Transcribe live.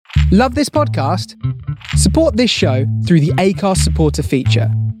Love this podcast? Support this show through the Acast supporter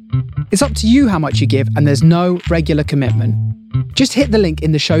feature. It's up to you how much you give, and there's no regular commitment. Just hit the link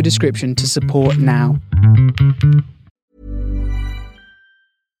in the show description to support now.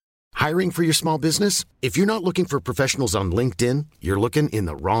 Hiring for your small business? If you're not looking for professionals on LinkedIn, you're looking in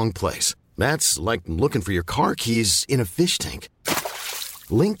the wrong place. That's like looking for your car keys in a fish tank.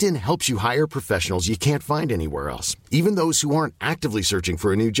 LinkedIn helps you hire professionals you can't find anywhere else, even those who aren't actively searching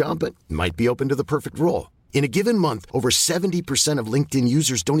for a new job but might be open to the perfect role. In a given month, over 70% of LinkedIn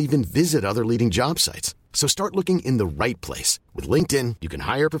users don't even visit other leading job sites. So start looking in the right place. With LinkedIn, you can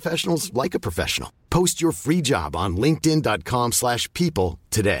hire professionals like a professional. Post your free job on linkedin.com/people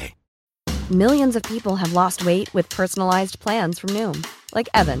today. Millions of people have lost weight with personalized plans from Noom. Like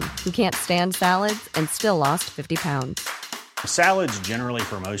Evan, who can't stand salads and still lost 50 pounds. Salads generally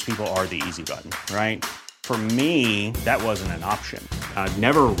for most people are the easy button, right? For me, that wasn't an option. I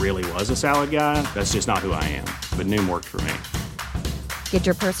never really was a salad guy. That's just not who I am. But Noom worked for me. Get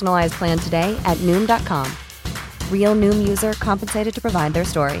your personalized plan today at Noom.com. Real Noom user compensated to provide their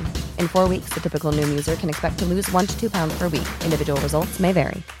story. In 4 weeks, the typical Noom user can expect to lose 1 to 2 pounds per week. Individual results may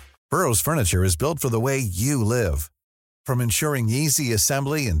vary. Burrow's furniture is built for the way you live. From ensuring easy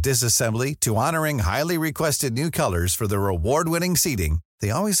assembly and disassembly to honoring highly requested new colors for their award-winning seating, they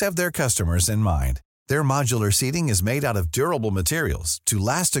always have their customers in mind. Their modular seating is made out of durable materials to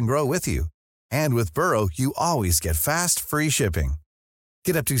last and grow with you. And with Burrow, you always get fast, free shipping.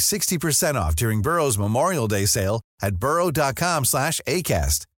 Get up to 60% off during Burrow's Memorial Day sale at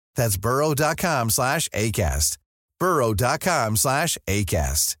burrow.com/ACAST. That's burrow.com/ACAST.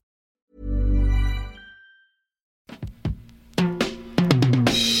 burrow.com/ACAST.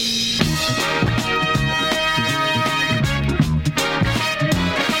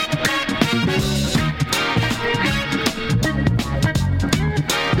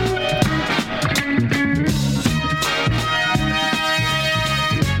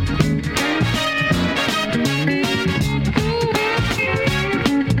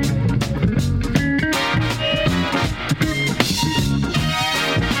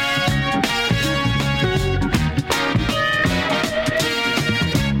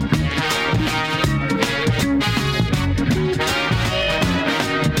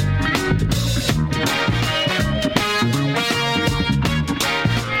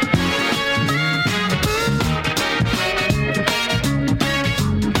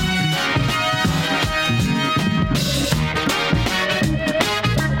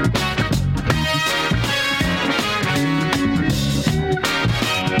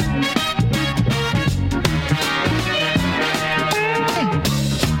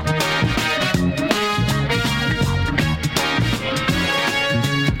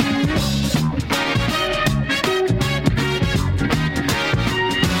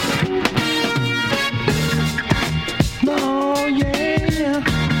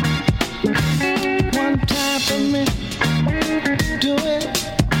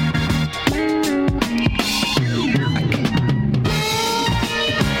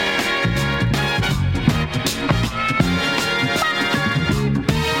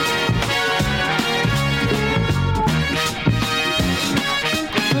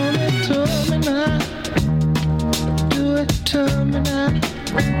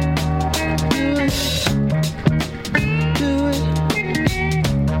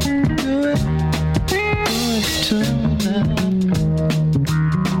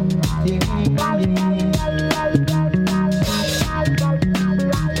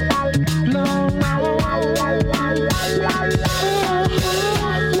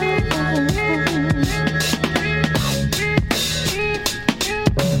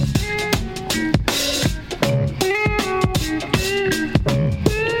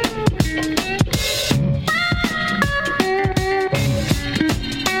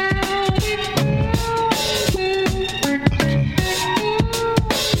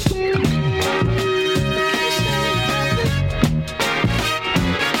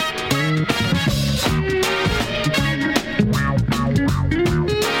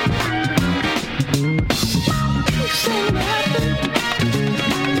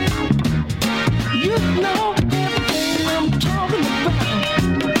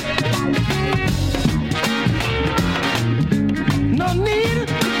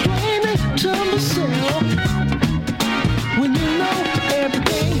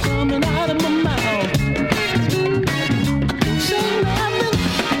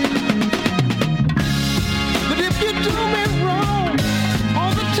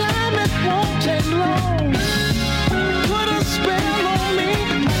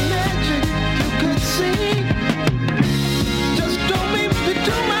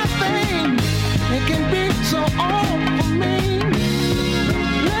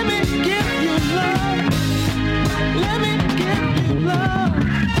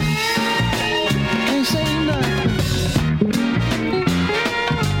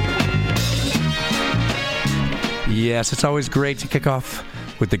 Yes, it's always great to kick off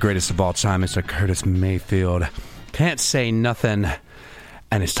with the greatest of all time, Mr. Curtis Mayfield. Can't say nothing,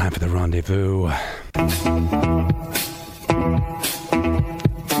 and it's time for the Rendezvous.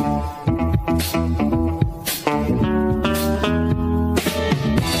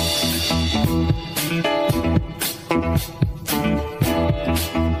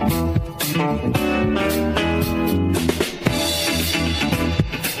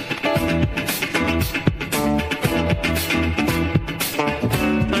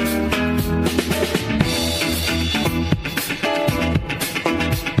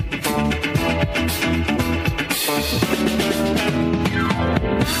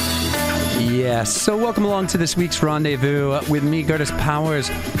 So welcome along to this week's Rendezvous with me, Kurtis Powers.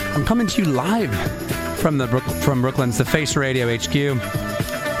 I'm coming to you live from Brooklyn's The Face Radio HQ,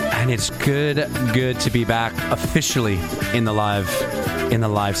 and it's good to be back officially in the live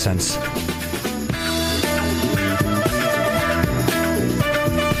sense.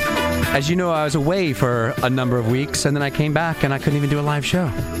 As you know, I was away for a number of weeks, and then I came back and I couldn't even do a live show,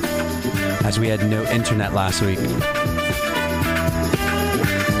 as we had no internet last week.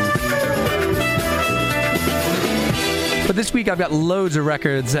 But this week I've got loads of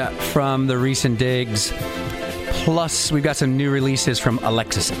records from the recent digs. Plus, we've got some new releases from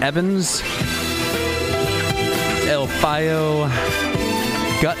Alexis Evans, El Fayo,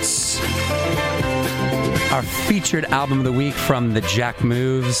 Guts, our featured album of the week from the Jack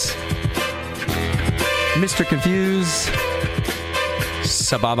Moves, Mr. Confuse,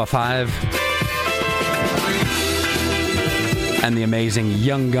 Sababa 5, and the amazing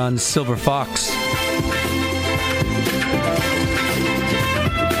Young Guns Silver Fox.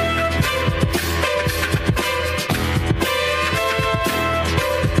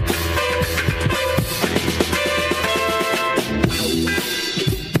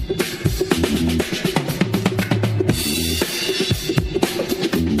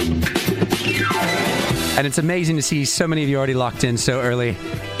 And it's amazing to see so many of you already locked in so early.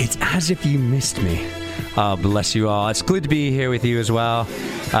 It's as if you missed me. Oh, bless you all. It's good to be here with you as well.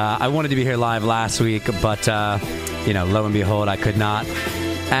 I wanted to be here live last week, but, lo and behold, I could not.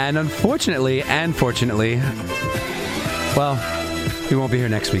 And unfortunately, and fortunately, well, we won't be here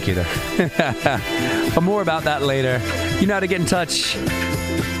next week either. But more about that later. You know how to get in touch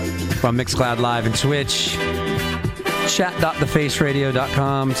from Mixcloud Live and Twitch.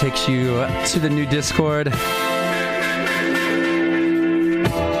 Chat.thefaceradio.com takes you to the new Discord.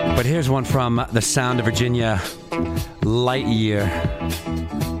 But here's one from the Sound of Virginia, Lightyear,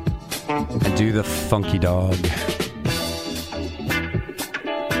 and Do the Funky Dog.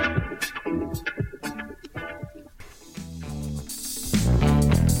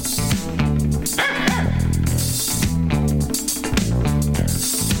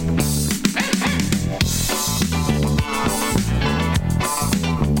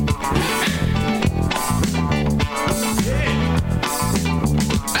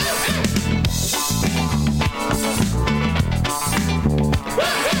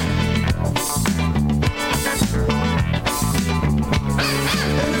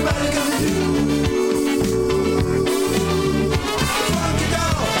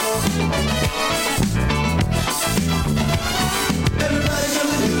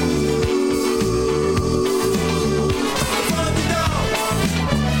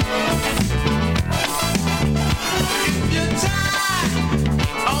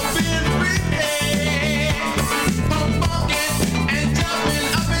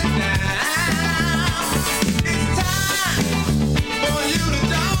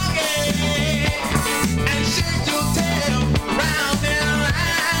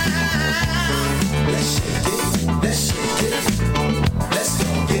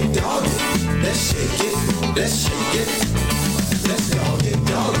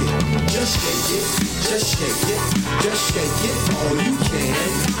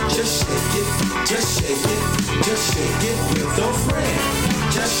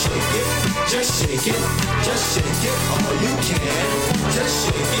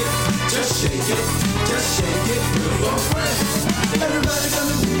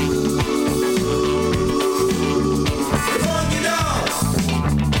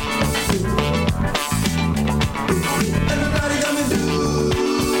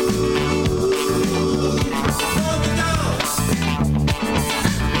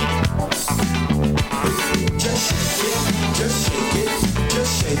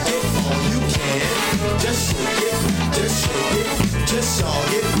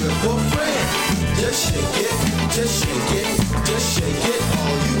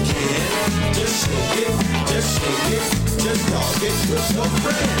 Just dog it with your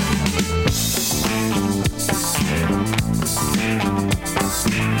friend.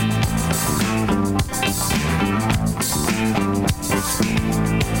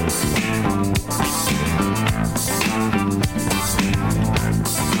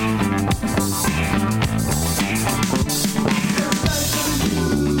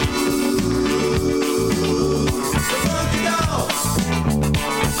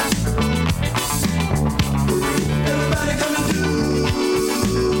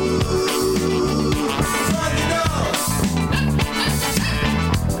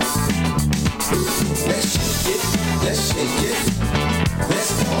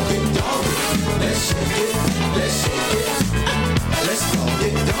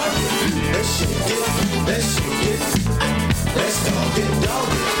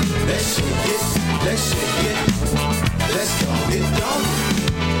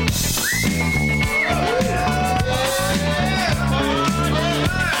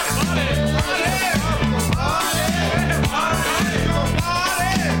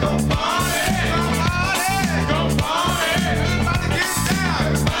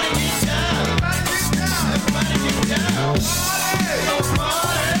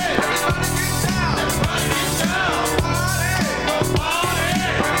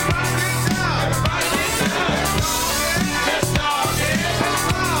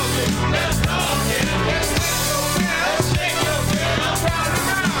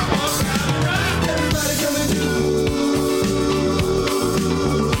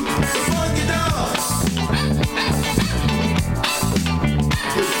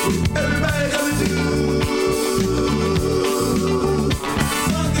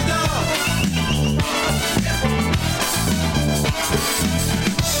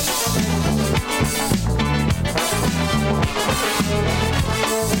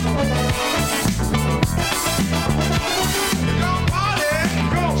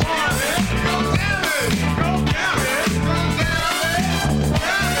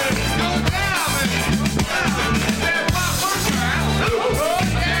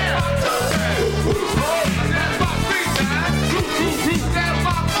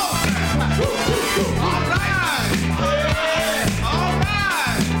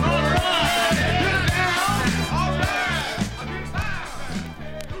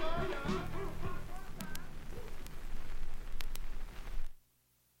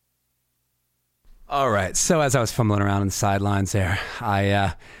 All right, so as I was fumbling around on the sidelines there,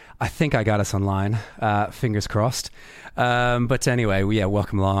 I think I got us online, fingers crossed. But anyway, yeah,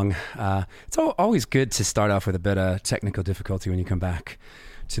 welcome along. It's always good to start off with a bit of technical difficulty when you come back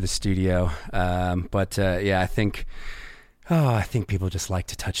to the studio. Yeah, I think people just like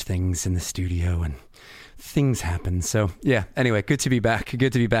to touch things in the studio and things happen. So yeah, anyway, good to be back.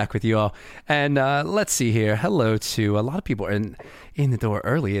 Good to be back with you all. And let's see here. Hello to a lot of people in the door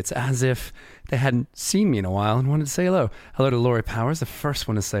early. It's as if they hadn't seen me in a while and wanted to say hello. Hello to Lori Powers, the first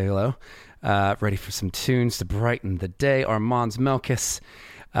one to say hello. Ready for some tunes to brighten the day. Armand's Melkis,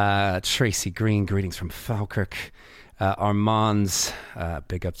 Tracy Green, greetings from Falkirk. Armand's,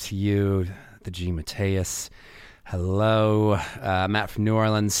 big up to you. The G. Mateus, hello. Matt from New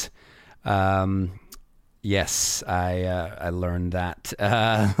Orleans. Yes, I learned that.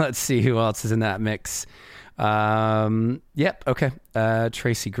 Let's see who else is in that mix. Yep, okay.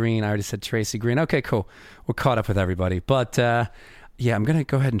 Tracy Green, I already said Tracy Green. Okay, cool. We're caught up with everybody. But yeah, I'm going to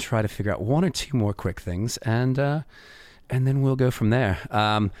go ahead and try to figure out one or two more quick things, and then we'll go from there.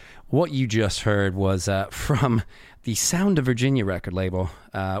 What you just heard was from the Sound of Virginia record label,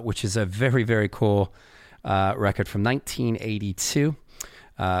 which is a very, very cool record from 1982.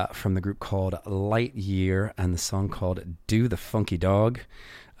 From the group called Lightyear, and the song called Do the Funky Dog.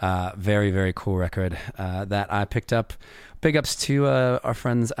 Very, very cool record that I picked up. Big ups to our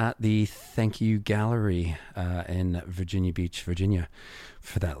friends at the Thank You Gallery in Virginia Beach, Virginia,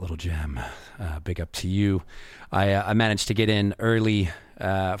 for that little jam. Big up to you. I managed to get in early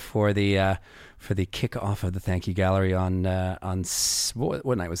for the kickoff of the Thank You Gallery on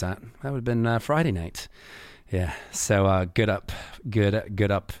what night was that? That would have been Friday night. Yeah, so good up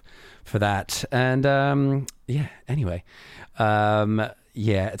for that. And yeah, anyway,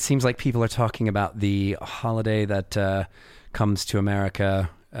 yeah, it seems like people are talking about the holiday that comes to America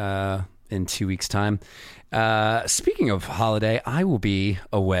in 2 weeks' time. Speaking of holiday, I will be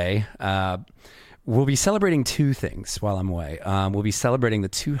away. We'll be celebrating two things while I'm away. We'll be celebrating the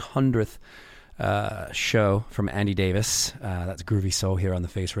 200th show from Andy Davis. That's Groovy Soul here on the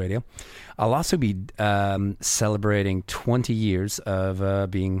Face Radio. I'll also be celebrating 20 years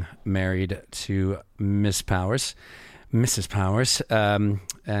of being married to Mrs. Powers.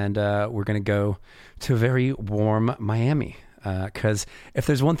 And we're going to go to a very warm Miami. Because if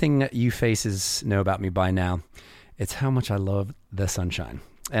there's one thing that you faces know about me by now, it's how much I love the sunshine.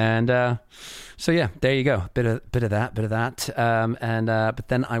 And so yeah, there you go. Bit of that. But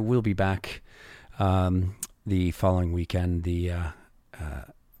then I will be back the following weekend, the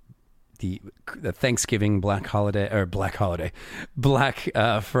Thanksgiving Black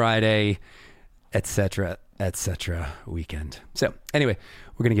Friday, etc. weekend. So anyway,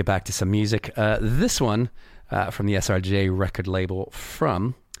 we're gonna get back to some music. This one from the SRJ record label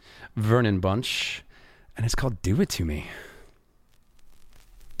from Vernon Bunch, and it's called "Do It to Me."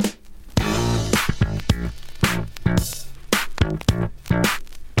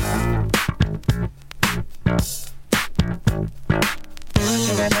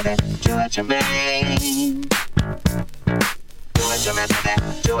 Do what you mean. Do what you mean.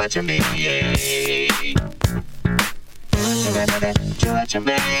 Do what you mean. Do what you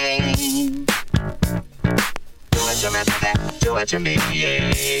mean. Do what you mean.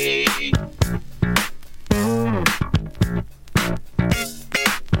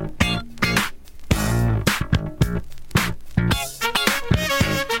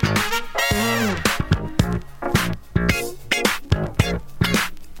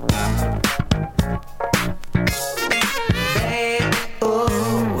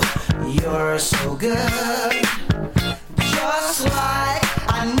 So good, just like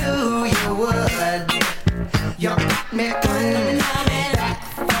I knew you would. You got me coming back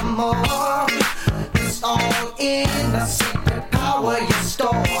for more. It's all in the secret power you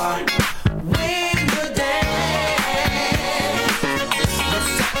store. When you dance, you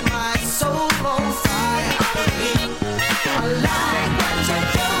set my soul on fire. I like what you're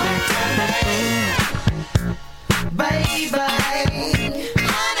doing to me, baby.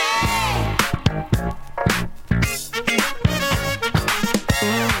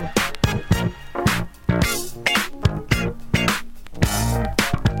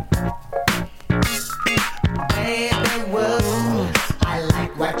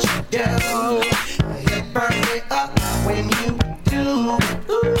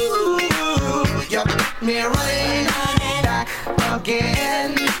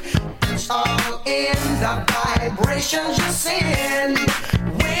 Again, it's all in the vibrations you send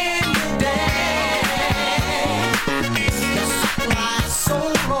when you dance. You set my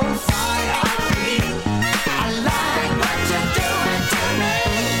soul on fire. I like what you're doing to me,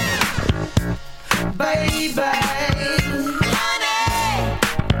 baby.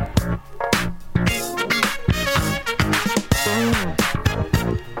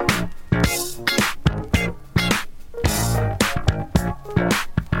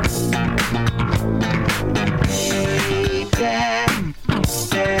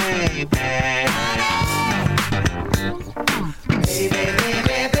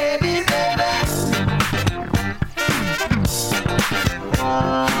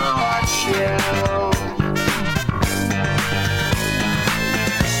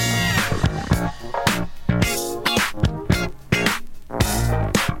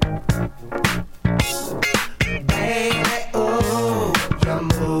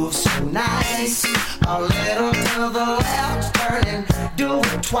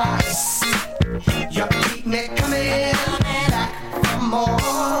 Twice, you keep me coming back for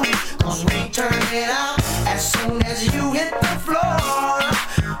more. 'Cause we turn it out as soon as you hit the floor.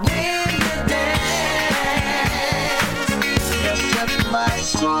 When you dance, you set my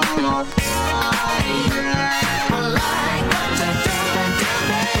soul on fire. I like what you're doing to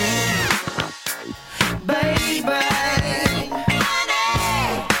me, baby.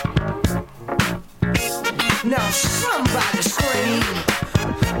 Now somebody scream.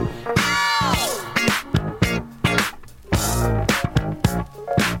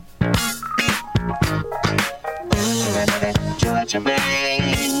 Do what you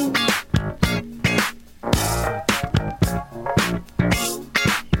mean.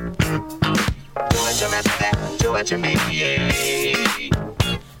 Do what you mean.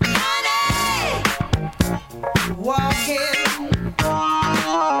 Walking.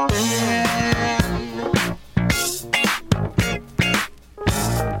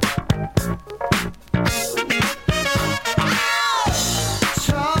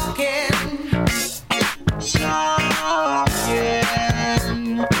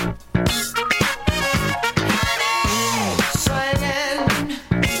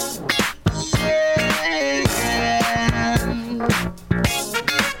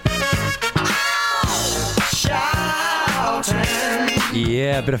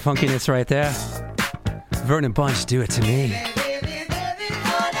 Yeah, a bit of funkiness right there. Vernon Bunch, Do It To Me.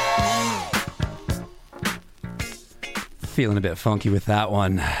 Feeling a bit funky with that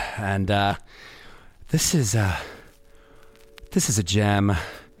one. And this is a gem.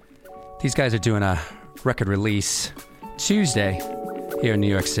 These guys are doing a record release Tuesday here in New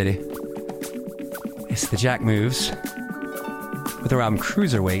York City. It's the Jack Moves with their album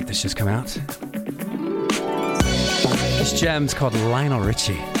Cruiserweight that's just come out. This gem's called Lionel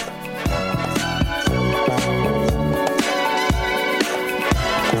Richie.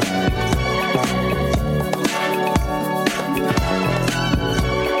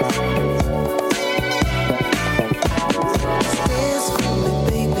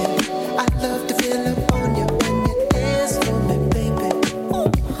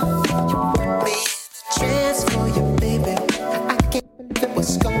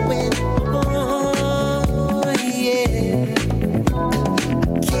 What's going on? Yeah.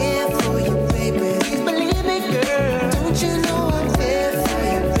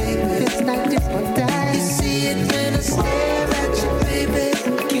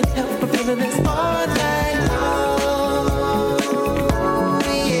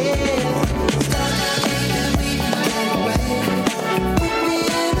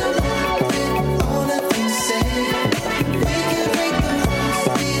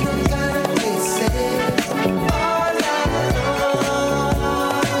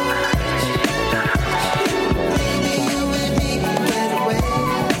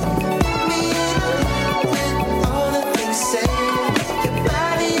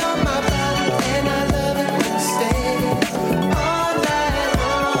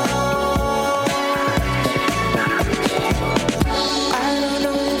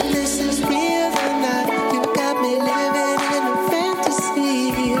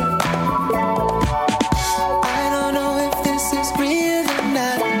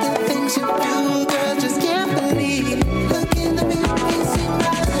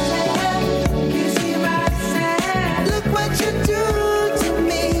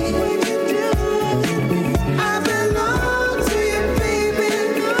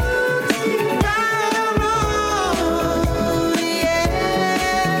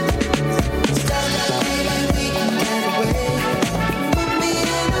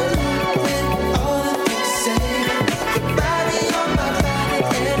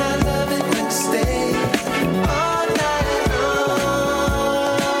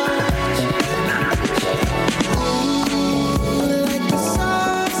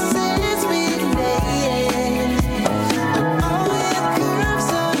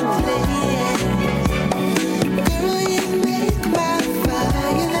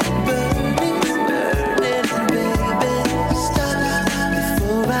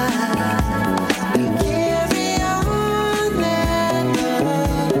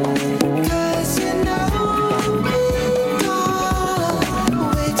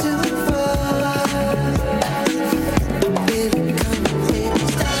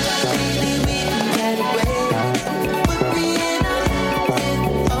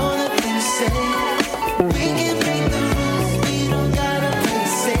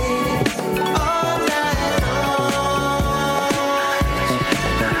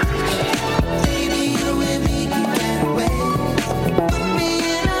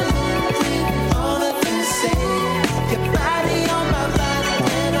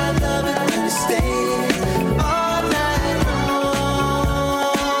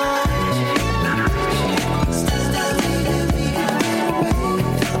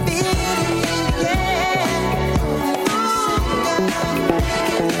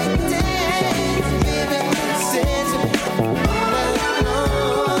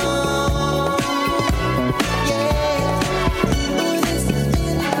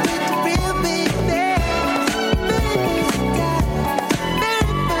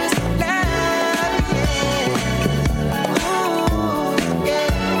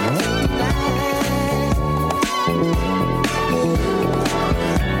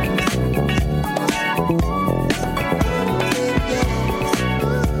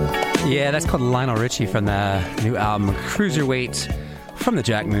 Yeah, that's called Lionel Richie from the new album Cruiserweight from the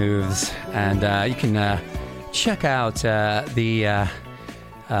Jack Moves, and you can check out I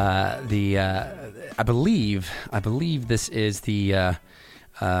believe this is the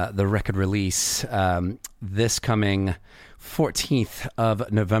record release this coming 14th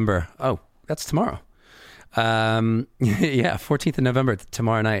of November. Oh, that's tomorrow. Yeah, 14th of November,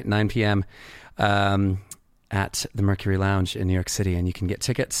 tomorrow night, 9 p.m. At the Mercury Lounge in New York City, and you can get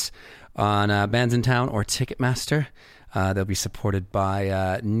tickets on Bands in Town or Ticketmaster. They'll be supported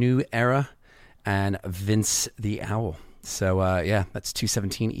by New Era and Vince the Owl. So yeah, that's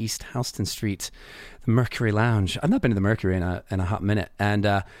 217 East Houston Street, the Mercury Lounge. I've not been to the Mercury in a hot minute,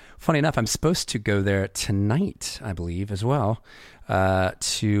 and funny enough, I'm supposed to go there tonight, I believe, as well,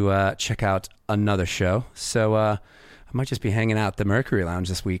 to check out another show. So I might just be hanging out at the Mercury Lounge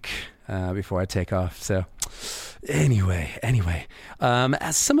this week before I take off. So anyway,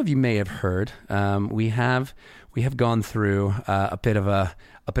 as some of you may have heard, we have gone through a bit of a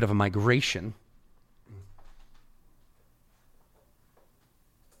migration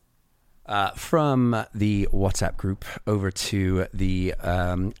from the WhatsApp group over to the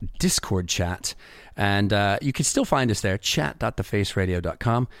Discord chat. And you can still find us there,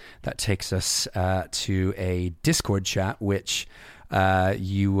 chat.thefaceradio.com. That takes us to a Discord chat, which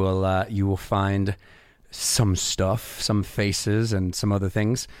you will find some stuff, some faces, and some other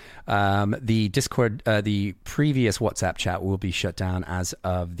things. The Discord, the previous WhatsApp chat will be shut down as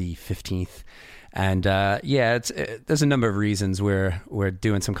of the 15th. And yeah, there's a number of reasons we're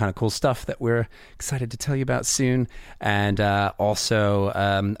doing some kind of cool stuff that we're excited to tell you about soon. And also,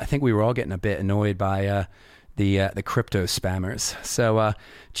 I think we were all getting a bit annoyed by the crypto spammers. So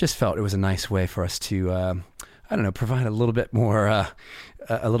just felt it was a nice way for us to I don't know, provide a little bit more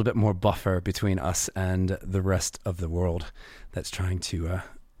buffer between us and the rest of the world that's trying to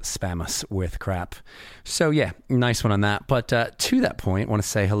spam us with crap. So yeah, nice one on that. But to that point, I want to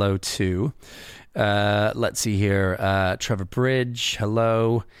say hello to, let's see here, Trevor Bridge.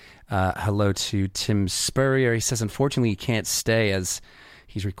 Hello. Hello to Tim Spurrier. He says, unfortunately, he can't stay as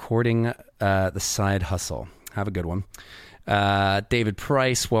he's recording the Side Hustle. Have a good one. David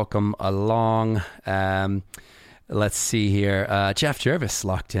Price, welcome along. Let's see here. Jeff Jervis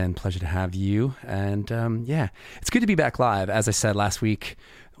locked in. Pleasure to have you. And yeah, it's good to be back live. As I said last week,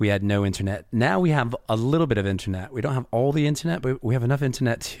 we had no internet. Now we have a little bit of internet. We don't have all the internet, but we have enough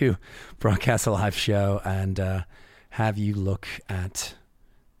internet to broadcast a live show and have you look at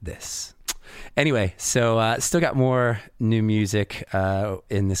this. Anyway, so still got more new music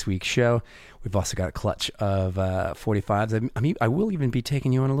in this week's show. We've also got a clutch of 45s. I mean, I will even be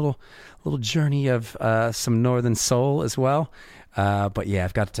taking you on a little journey of some Northern Soul as well. But yeah,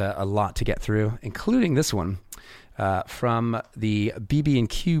 I've got a lot to get through, including this one from the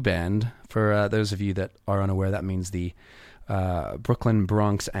BB&Q band. For those of you that are unaware, that means the Brooklyn,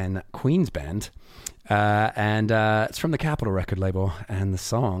 Bronx, and Queens band. And it's from the Capitol record label. And the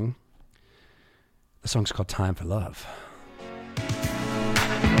song's called Time for Love.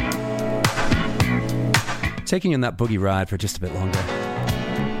 Taking you on that boogie ride for just a bit longer.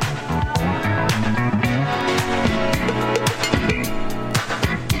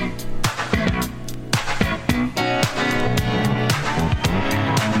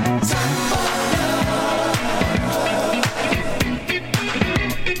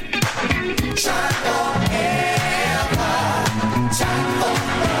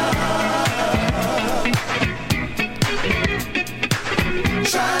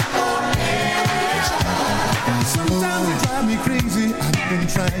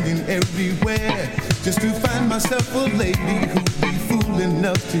 Everywhere, just to find myself a lady who'd be fool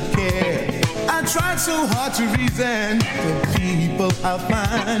enough to care. I tried so hard to reason the people I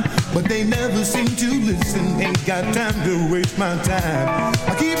find, but they never seem to listen. Ain't got time to waste my time.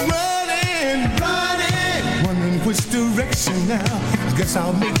 I keep running, wondering which direction now. I guess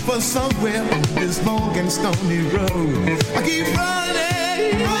I'll make for somewhere on this long and stony road. I keep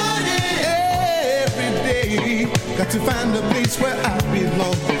running every day. Got to find a place where I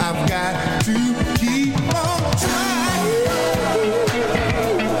belong. I've got to keep on trying.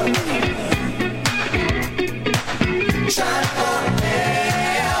 Try forever.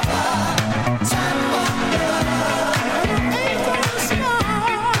 Time for love. Ain't gonna stop.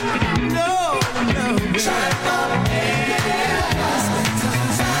 No. Try forever.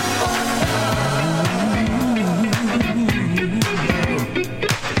 Time for love.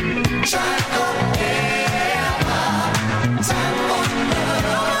 Try forever. Time for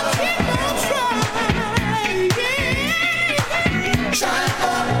love. Keep on trying.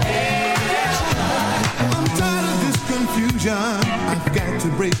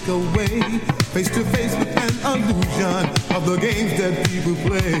 break away, face to face with an illusion of the games that people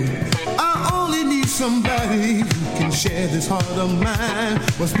play. I only need somebody who can share this heart of mine.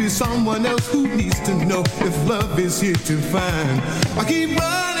 Must be someone else who needs to know if love is here to find. I keep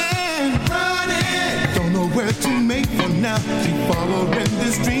running, running, don't know where to make for now. Keep following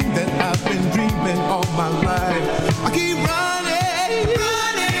this dream that I've been dreaming all my life. I keep running,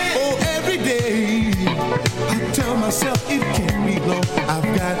 running, oh every day. I tell myself it can't be long.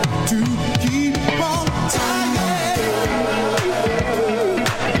 I've got to keep on trying.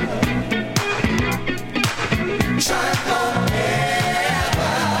 Try forever,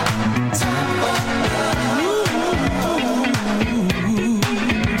 time for love.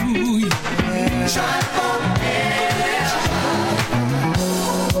 Try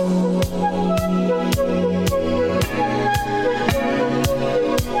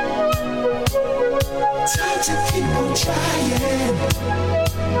time to keep on trying.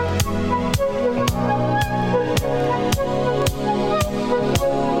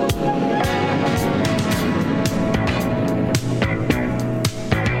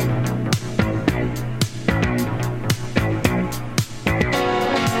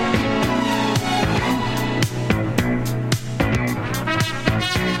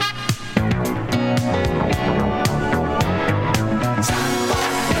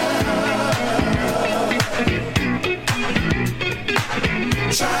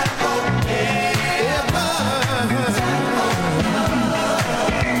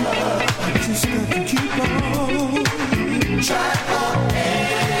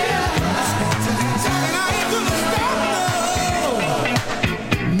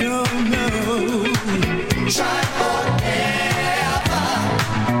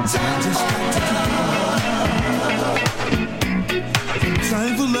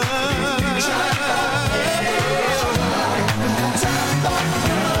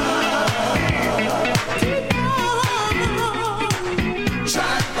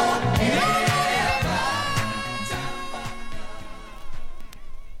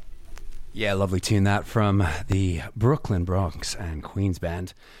 Yeah, lovely tune that from the Brooklyn Bronx and Queens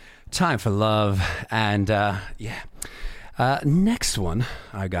band. Time for Love. And next one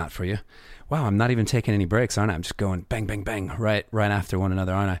I got for you. Wow, I'm not even taking any breaks, aren't I? I'm just going bang, bang, bang right after one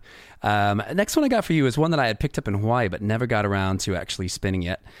another, aren't I? Next one I got for you is one that I had picked up in Hawaii but never got around to actually spinning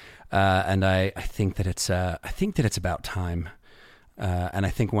yet. And I think that it's about time. And I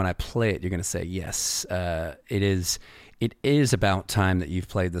think when I play it, you're going to say, yes, it is about time that you've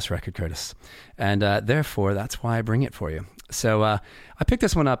played this record, Kurtis. And therefore, that's why I bring it for you. So I picked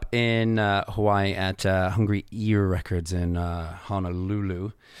this one up in Hawaii at Hungry Ear Records in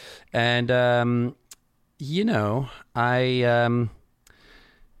Honolulu. And,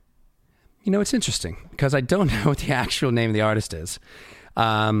 it's interesting because I don't know what the actual name of the artist is.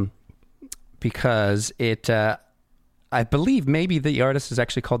 Because it... I believe maybe the artist is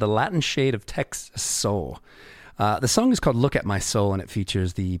actually called The Latin Shade of Texas Soul. The song is called Look at My Soul, and it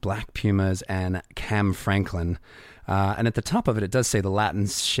features the Black Pumas and Cam Franklin. And at the top of it, it does say The Latin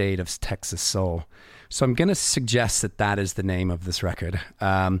Shade of Texas Soul. So I'm going to suggest that is the name of this record.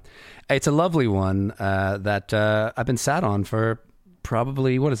 It's a lovely one that I've been sat on for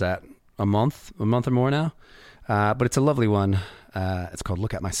probably, what is that, a month or more now? But it's a lovely one. It's called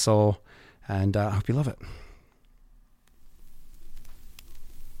Look at My Soul, and I hope you love it.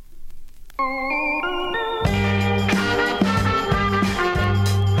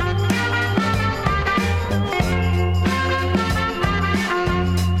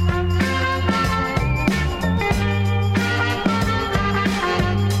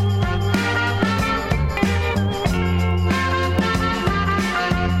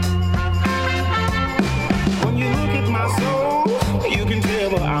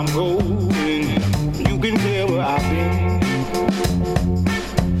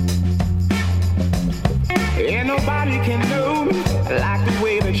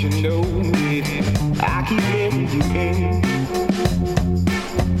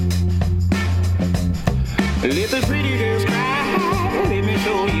 Let the pretty girls cry. Let me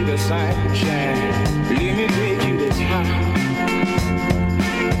show you the sunshine. Let me take you to town.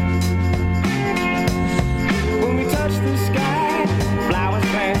 When we touch the sky, flowers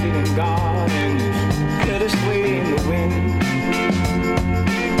planted in gardens, let us sway in the wind.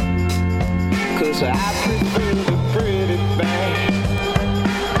 'Cause I prefer the pretty thing.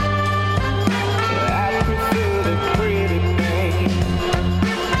 I prefer the pretty thing.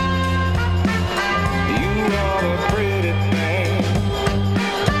 You are the pretty thing.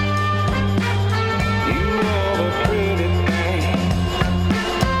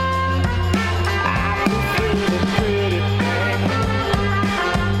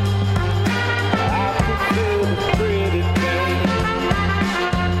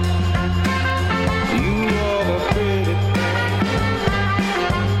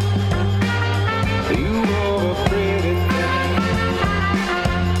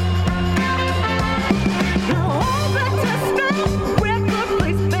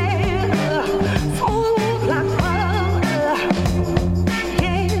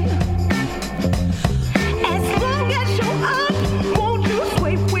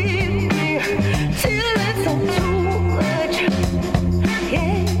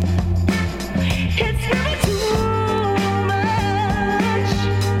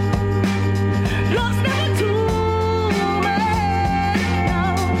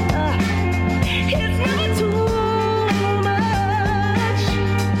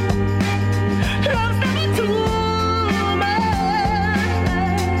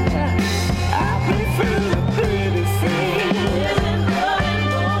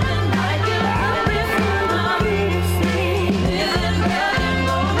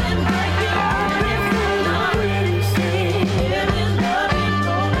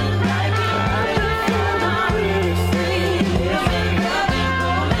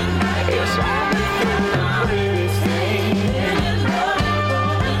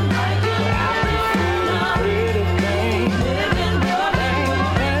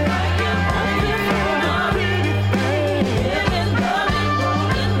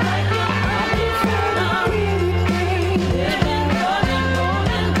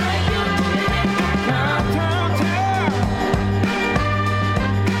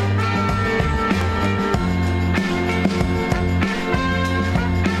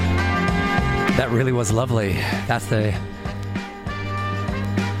 really was lovely. That's the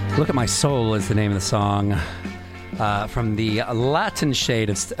Look at My Soul is the name of the song from the Latin shade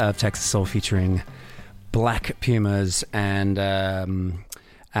of Texas Soul, featuring Black Pumas and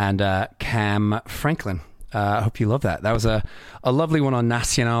Cam Franklin. I hope you love that. That was a lovely one on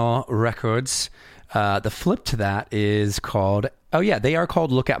Nacional Records. The flip to that is called, they are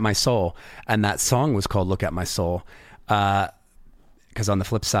called Look at My Soul, and that song was called Look at My Soul. Because on the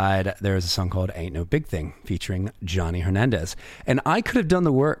flip side, there is a song called Ain't No Big Thing featuring Johnny Hernandez. And I could have done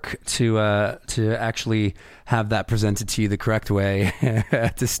the work to actually have that presented to you the correct way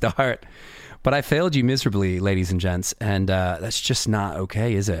to start. But I failed you miserably, ladies and gents. And that's just not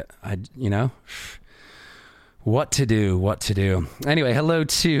okay, is it? What to do? Anyway, hello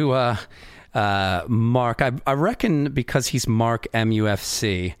to Mark. I reckon because he's Mark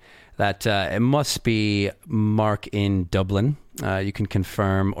MUFC, that it must be Mark in Dublin. You can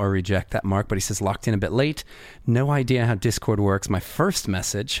confirm or reject that, Mark, but he says, locked in a bit late. No idea how Discord works. My first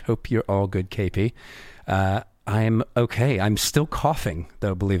message. Hope you're all good, KP. I'm okay. I'm still coughing,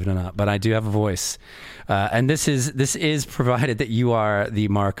 though, believe it or not, but I do have a voice. And this is provided that you are the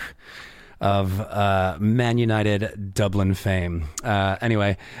Mark of Man United Dublin fame.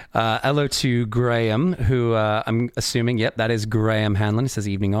 Anyway, hello to Graham, who I'm assuming, that is Graham Hanlon. He says,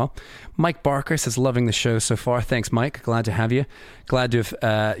 evening all. Mike Barker says, loving the show so far. Thanks, Mike. Glad to have you. Glad to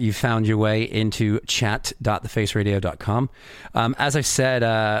have you found your way into chat.thefaceradio.com. As I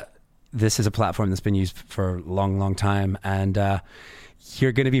said, this is a platform that's been used for a long, long time, and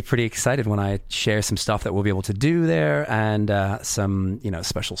you're going to be pretty excited when I share some stuff that we'll be able to do there, and some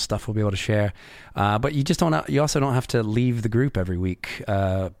special stuff we'll be able to share. But you just don't. You also don't have to leave the group every week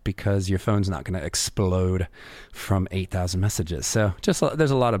because your phone's not going to explode from 8,000 messages. So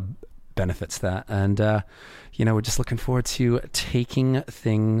there's a lot of benefits to that, and we're just looking forward to taking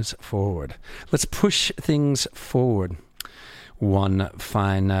things forward. Let's push things forward. One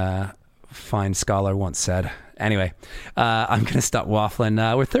fine scholar once said. Anyway, I'm going to stop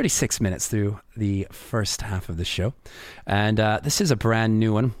waffling. We're 36 minutes through the first half of the show, and this is a brand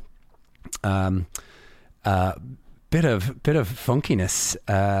new one. Bit of funkiness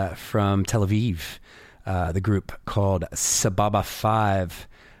from Tel Aviv, the group called Sababa 5,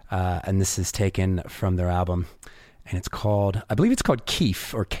 and this is taken from their album, and it's called, I believe it's called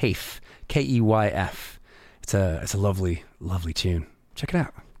Keef or Kaif, Keyf. It's a lovely, lovely tune. Check it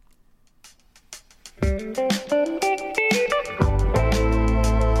out.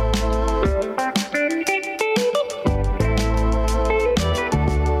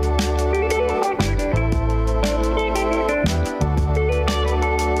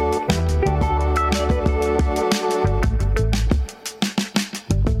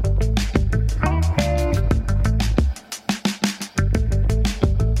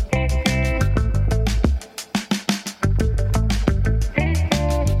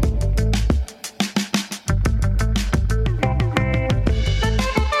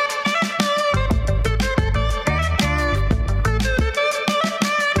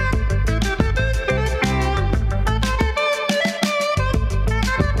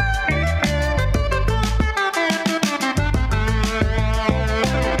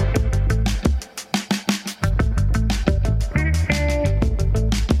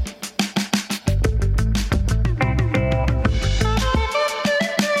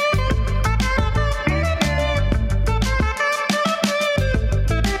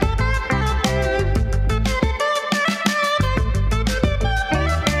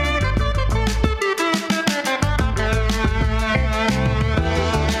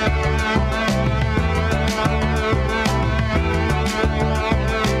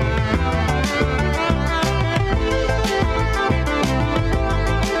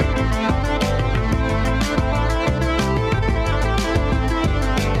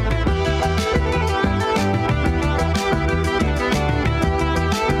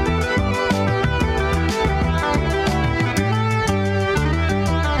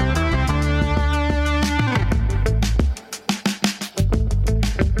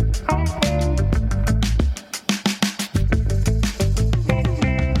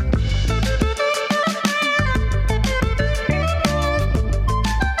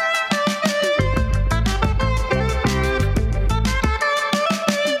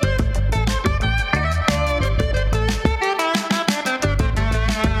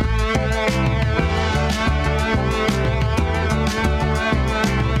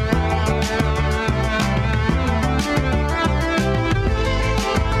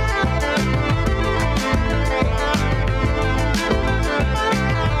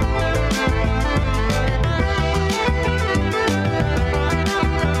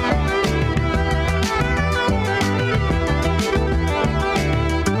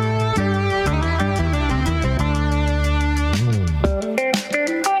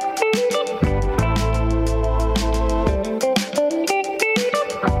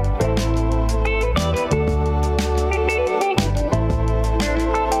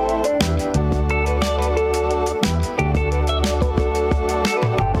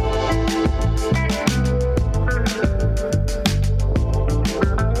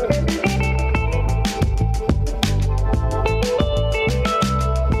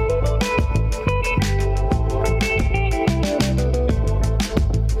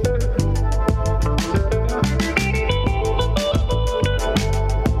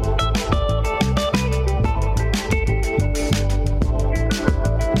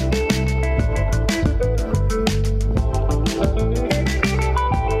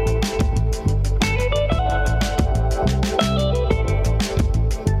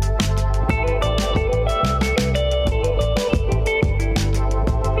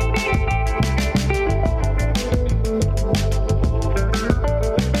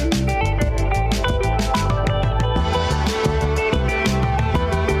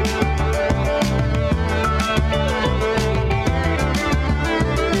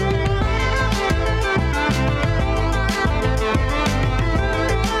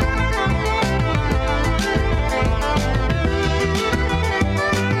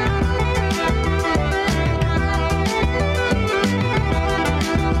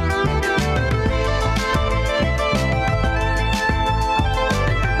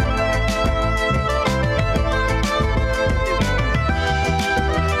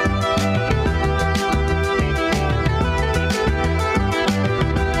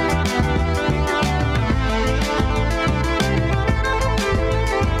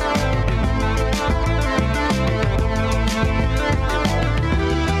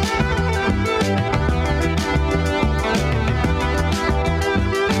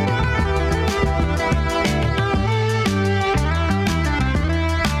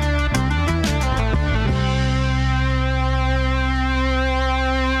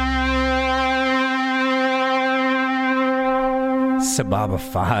 Sababa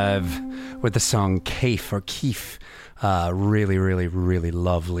 5 with the song Kaif or Keef. Really, really, really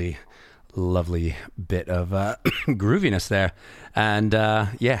lovely bit of grooviness there. And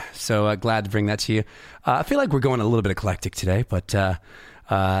so glad to bring that to you. I feel like we're going a little bit eclectic today, but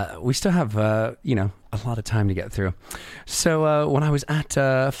we still have, a lot of time to get through. So when I was at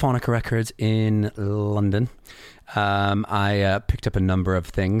Phonica Records in London, I picked up a number of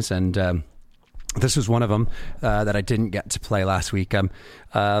things, and this was one of them that I didn't get to play last week.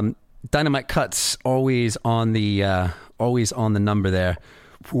 Dynamite Cuts always on the number there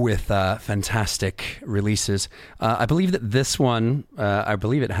with fantastic releases. I believe that this one,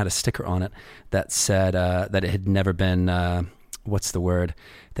 it had a sticker on it that said that it had never been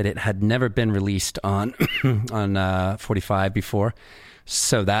that it had never been released on on 45 before.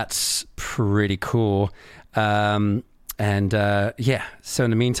 So that's pretty cool. So in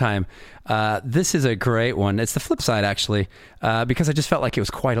the meantime, this is a great one. It's the flip side, actually, because I just felt like it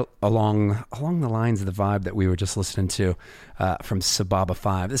was quite along the lines of the vibe that we were just listening to from Sababa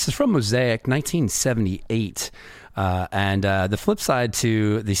 5. This is from Mosaic, 1978. And the flip side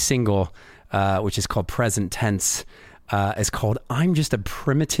to the single, which is called Present Tense, is called I'm Just a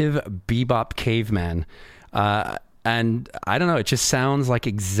Primitive Bebop Caveman. And I don't know, it just sounds like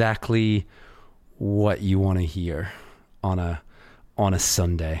exactly what you want to hear on a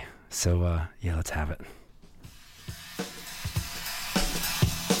Sunday. So let's have it.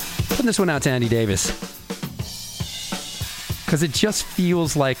 Putting this one out to Andy Davis because it just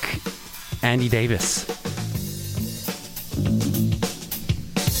feels like Andy Davis.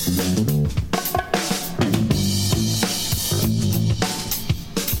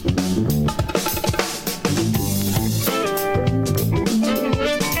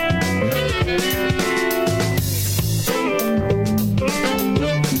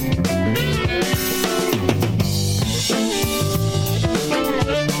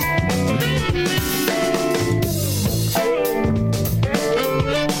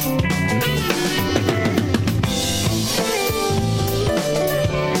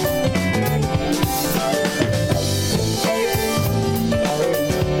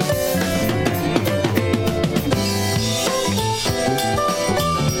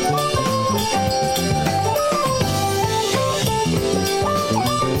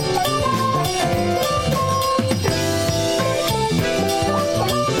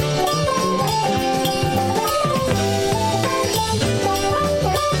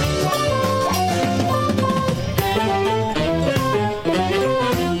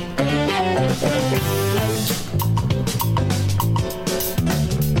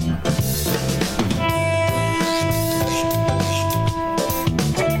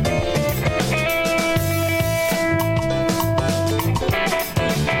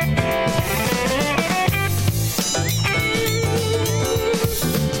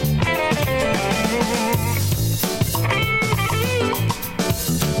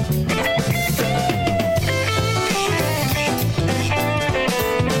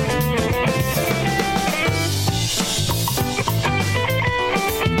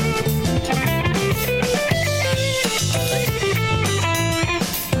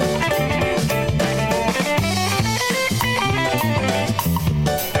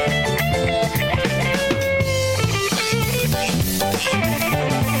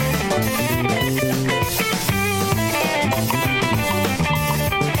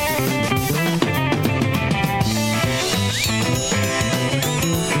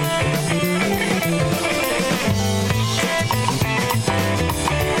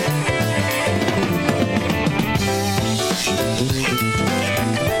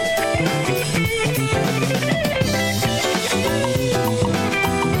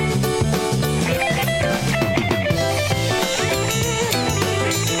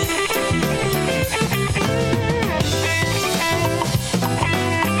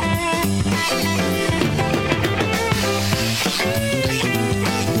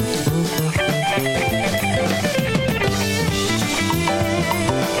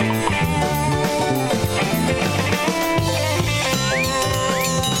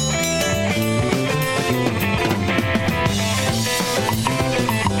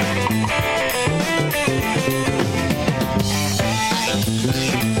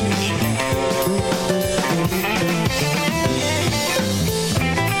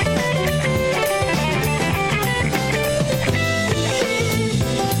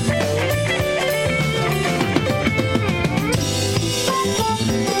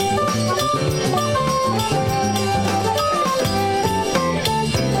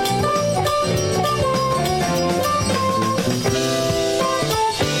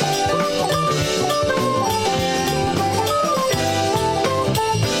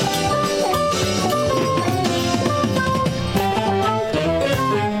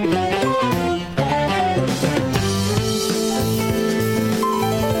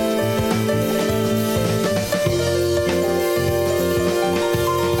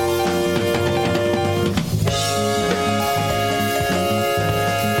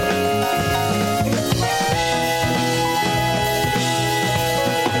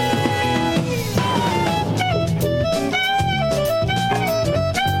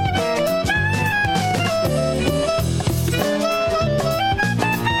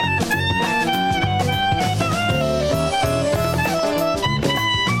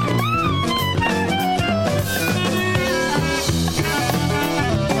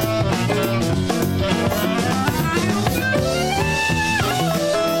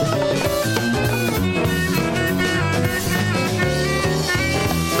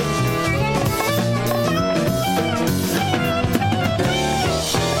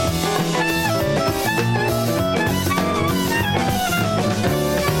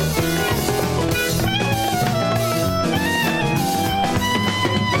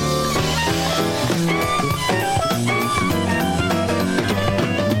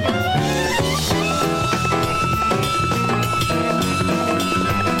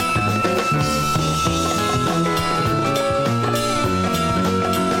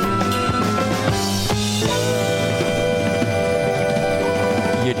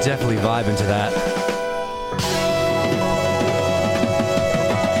 definitely vibe into that.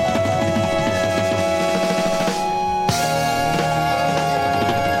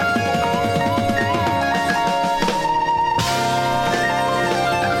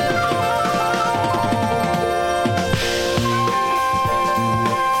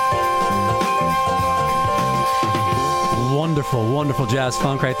 Wonderful jazz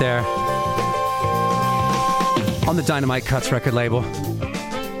funk right there on the Dynamite Cuts record label.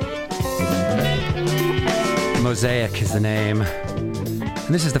 Mosaic is the name.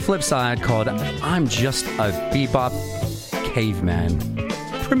 And this is the flip side called I'm Just a Bebop Caveman.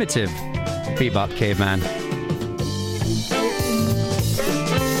 Primitive Bebop Caveman.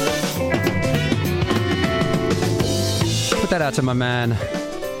 Put that out to my man,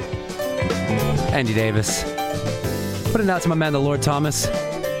 Andy Davis. Put it out to my man, the Lord Thomas.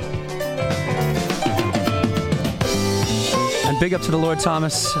 And big up to the Lord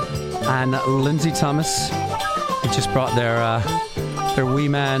Thomas and Lindsay Thomas, who just brought their wee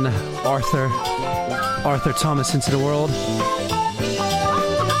man, Arthur Thomas, into the world.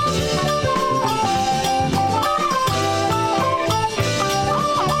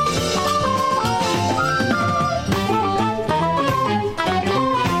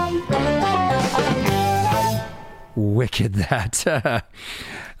 Wicked that.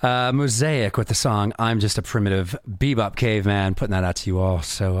 Mosaic with the song I'm Just a Primitive Bebop Caveman, putting that out to you all.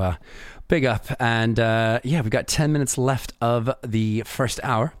 So big up. And we've got 10 minutes left of the first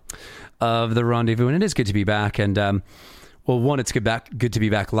hour of the Rendezvous, and it is good to be back. And one, it's good to be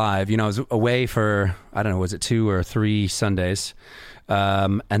back live. You know, I was away for, I don't know, was it 2 or 3 Sundays?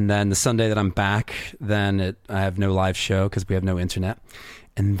 And then the Sunday that I'm back, then I have no live show because we have no internet.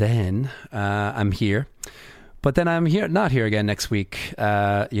 And then I'm here. But then I'm not here again next week.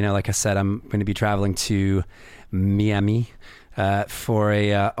 Like I said, I'm going to be traveling to Miami for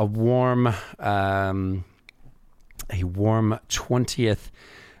a warm 20th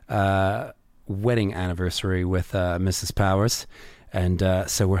wedding anniversary with Mrs. Powers, and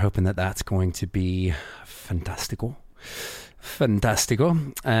so we're hoping that that's going to be fantastical.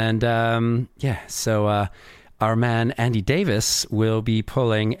 And so our man Andy Davis will be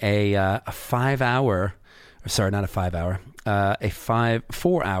pulling a 4-hour. A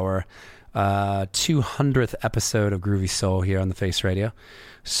 4-hour 200th episode of Groovy Soul here on the Face Radio.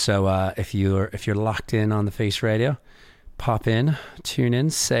 So if you're locked in on the Face Radio, pop in, tune in,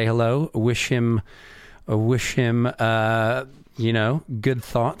 say hello, wish him good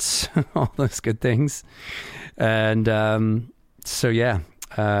thoughts, all those good things. And there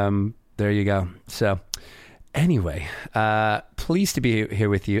you go. So anyway, pleased to be here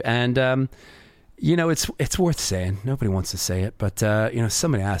with you. And it's worth saying. Nobody wants to say it, but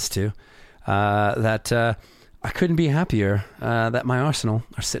somebody has to. That I couldn't be happier that my Arsenal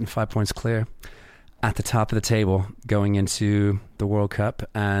are sitting 5 points clear at the top of the table going into the World Cup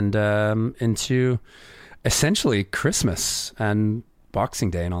and into essentially Christmas and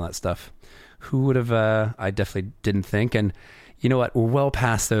Boxing Day and all that stuff. Who would have? I definitely didn't think. And you know what? We're well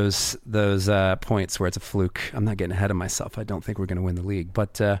past those points where it's a fluke. I'm not getting ahead of myself. I don't think we're going to win the league,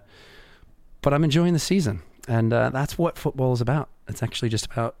 but I'm enjoying the season, and that's what football is about. It's actually just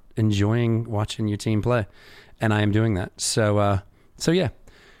about enjoying watching your team play, and I am doing that. So I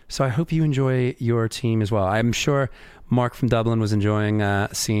hope you enjoy your team as well. I'm sure Mark from Dublin was enjoying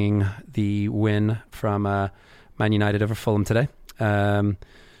seeing the win from Man United over Fulham today. I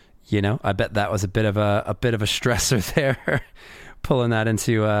bet that was a bit of a stressor there, pulling that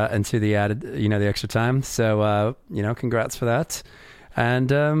into the added, the extra time. So congrats for that,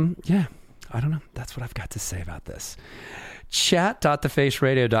 and I don't know. That's what I've got to say about this.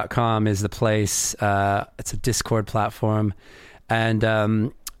 Chat.thefaceradio.com is the place. It's a Discord platform. And I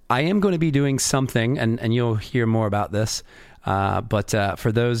am going to be doing something, and you'll hear more about this. But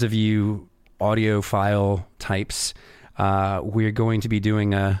for those of you audiophile types, we're going to be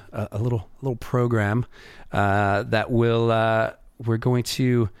doing a little program that will... I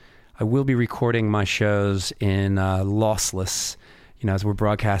will be recording my shows in lossless, as we're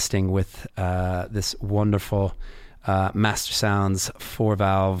broadcasting with this wonderful Master Sounds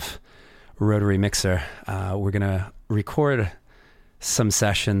 4-valve rotary mixer. We're going to record some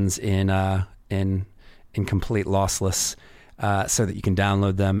sessions in complete lossless so that you can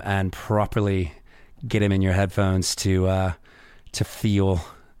download them and properly get them in your headphones to feel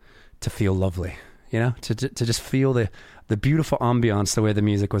lovely, to just feel the beautiful ambiance, the way the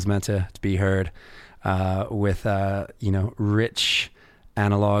music was meant to be heard. With rich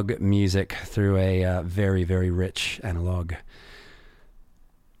analog music through a very, very rich analog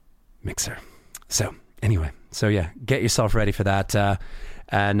mixer. So anyway, get yourself ready for that.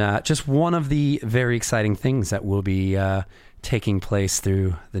 And just one of the very exciting things that will be taking place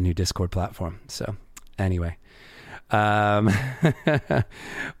through the new Discord platform. So anyway,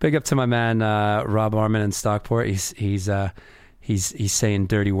 big up to my man Rob Armin in Stockport. He's saying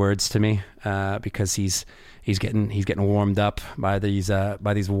dirty words to me because he's getting warmed up by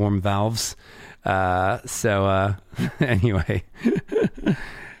these warm valves. Anyway,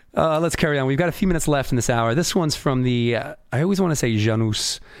 let's carry on. We've got a few minutes left in this hour. This one's from the I always want to say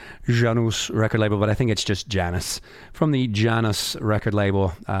Janus record label, but I think it's just Janus, from the Janus record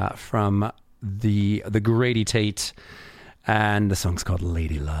label, from the Grady Tate, and the song's called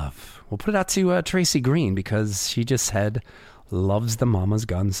Lady Love. We'll put it out to Tracy Green because she just said loves the Mama's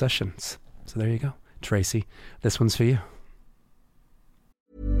Gun sessions. So there you go, Tracy. This one's for you.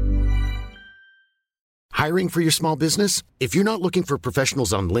 Hiring for your small business? If you're not looking for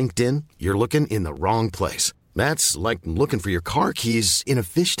professionals on LinkedIn, you're looking in the wrong place. That's like looking for your car keys in a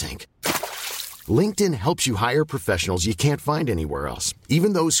fish tank. LinkedIn helps you hire professionals you can't find anywhere else,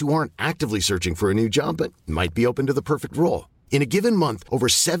 even those who aren't actively searching for a new job but might be open to the perfect role. In a given month, over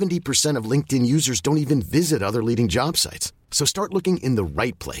 70% of LinkedIn users don't even visit other leading job sites. So start looking in the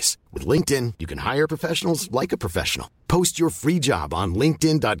right place. With LinkedIn, you can hire professionals like a professional. Post your free job on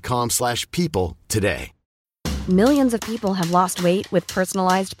linkedin.com/people today. Millions of people have lost weight with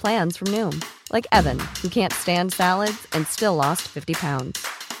personalized plans from Noom. Like Evan, who can't stand salads and still lost 50 pounds.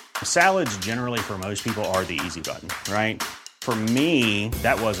 Salads generally for most people are the easy button, right? For me,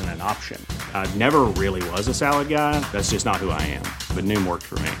 that wasn't an option. I never really was a salad guy. That's just not who I am. But Noom worked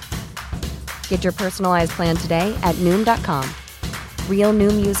for me. Get your personalized plan today at Noom.com. Real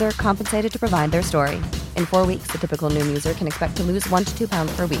Noom user compensated to provide their story. In 4 weeks, the typical Noom user can expect to lose 1 to 2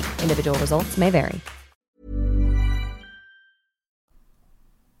 pounds per week. Individual results may vary.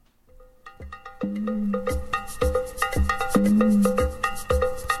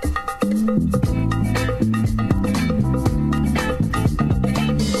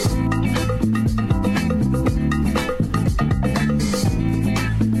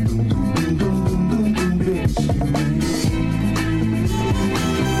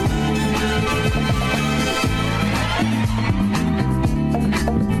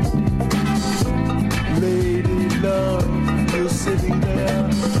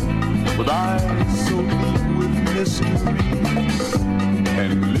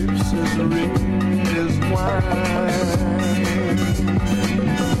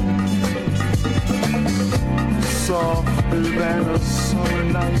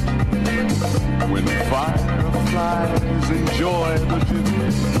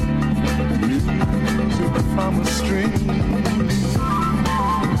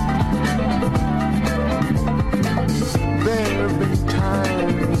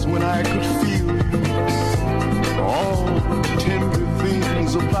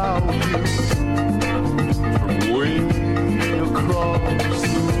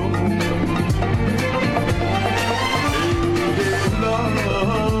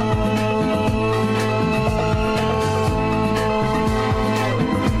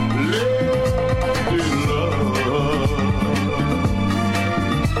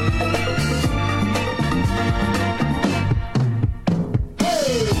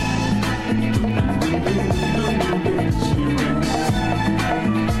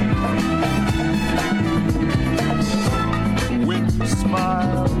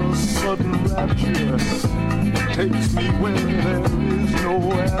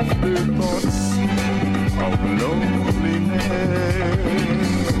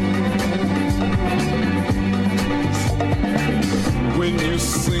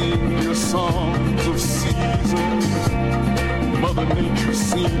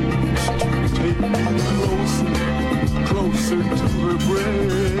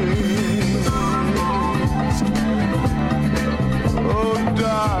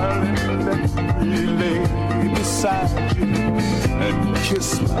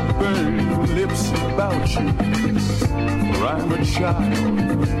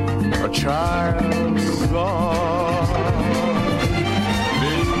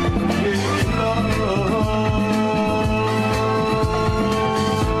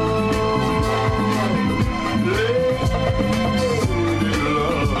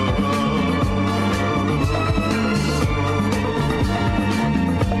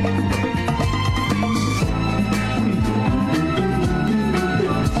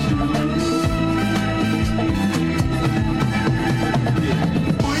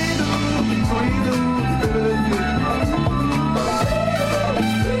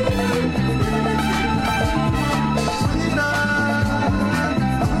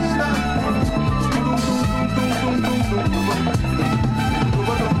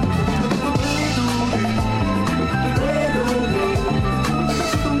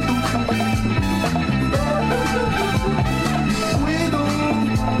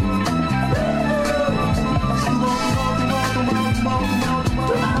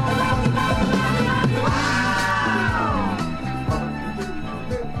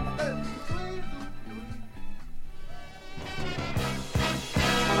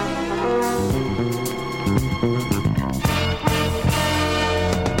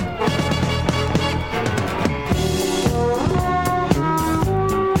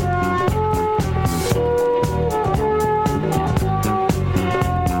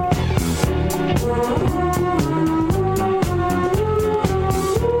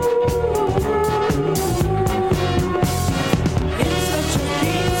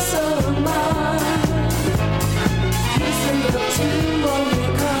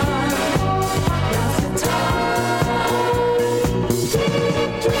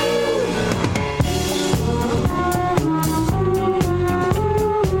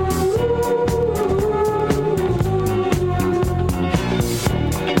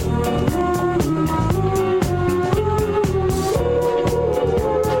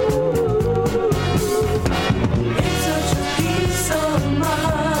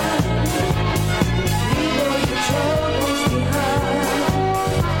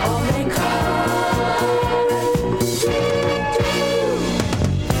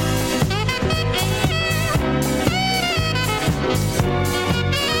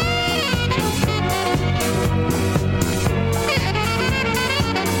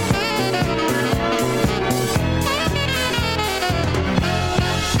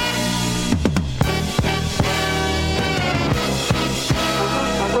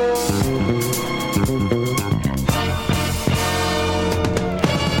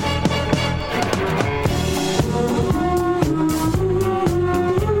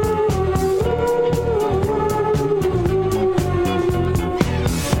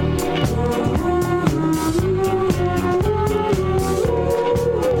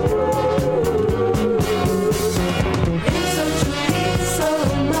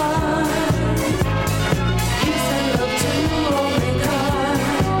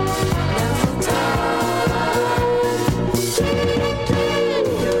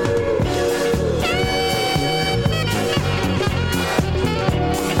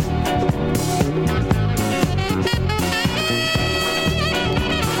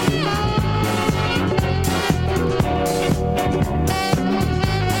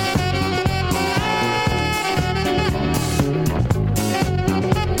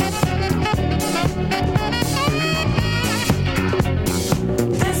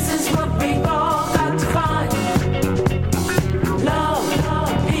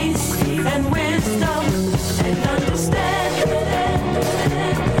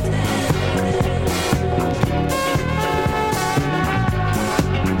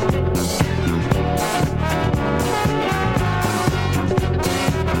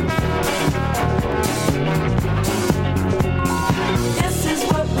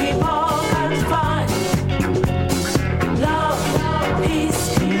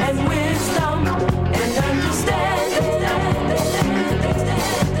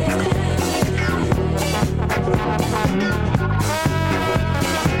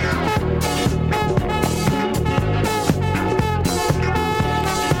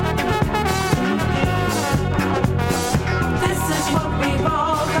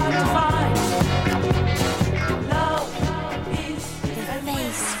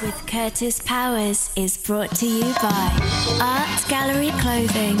 Kurtis Powers is brought to you by Art Gallery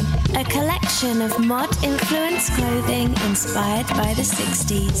Clothing, a collection of mod-influenced clothing inspired by the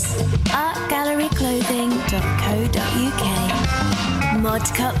 60s. artgalleryclothing.co.uk. Mod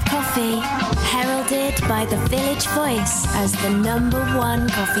Cup Coffee, heralded by the Village Voice as the #1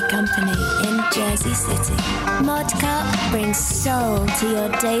 coffee company in Jersey City. Mod Cup brings soul to your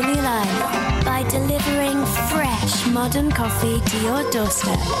daily life by delivering fresh modern coffee to your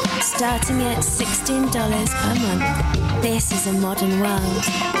doorstep, starting at $16 per month. This is a modern world.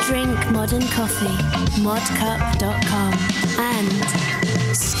 Drink modern coffee. modcup.com. And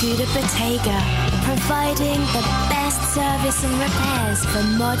Scooter Bottega, providing the best service and repairs for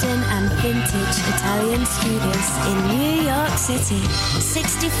modern and vintage Italian scooters in New York City.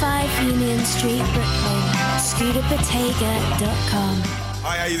 65 Union Street, Brooklyn. scooterbottega.com.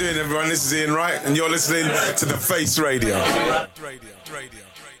 Hi, how you doing, everyone? This is Ian Wright, and you're listening to The Face Radio.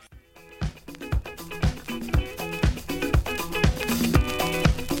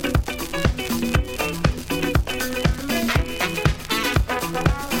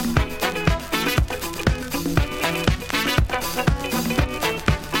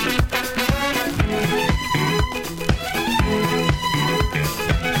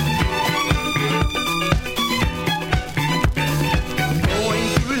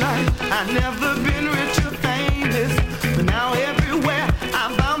 I've never been rich or famous, but now everywhere I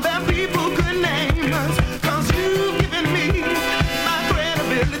found that people could name us. 'Cause you've given me my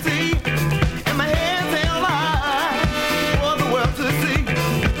credibility and my head's held high for the world to see.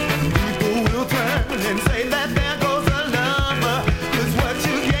 People will turn and say that there goes a lover, 'cause what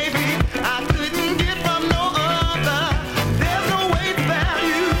you gave me I couldn't get from no other. There's no way to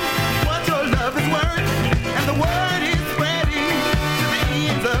value what your love is worth, and the word is spreading to the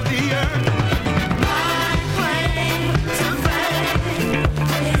ends of the earth.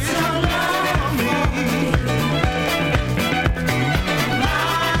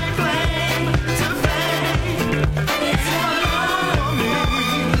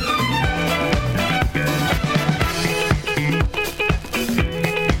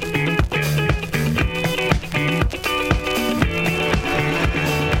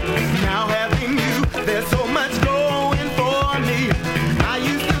 Now having you, there's so much going for me. I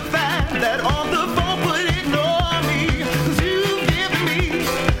used to find that all the folk would ignore me. 'Cause you've given me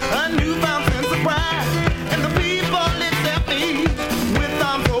a newfound sense of pride, and the people accept me with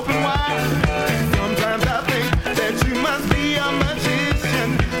arms open wide. Sometimes I think that you must be a magician,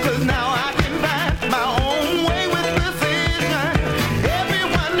 'cause now I can find my own way with precision.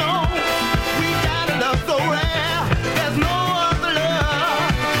 Everyone knows we got a love so rare. There's no other love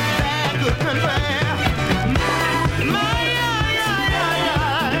that could compare.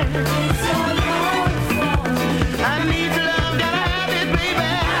 I need your love, gotta have it,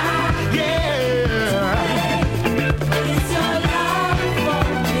 baby. Yeah. It's your love for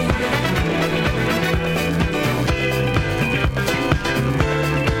me.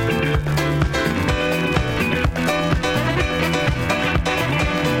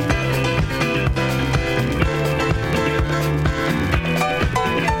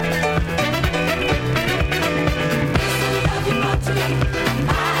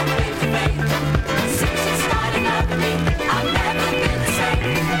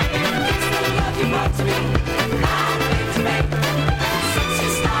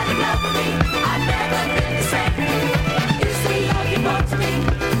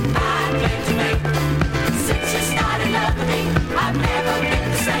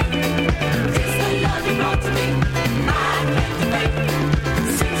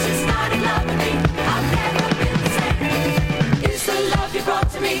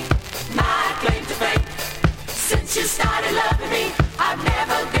 Since you started loving me, I've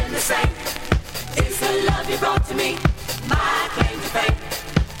never been the same. It's the love you brought to me, my claim to fame.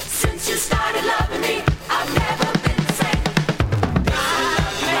 Since you started loving me, I've never been the same. My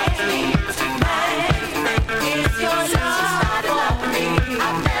claim to fame is your love. Since you started loving me,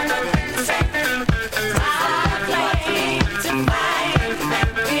 I've never been the same. My claim to fame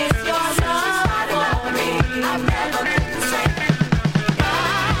is your love. Since you started loving me, I've never been the same.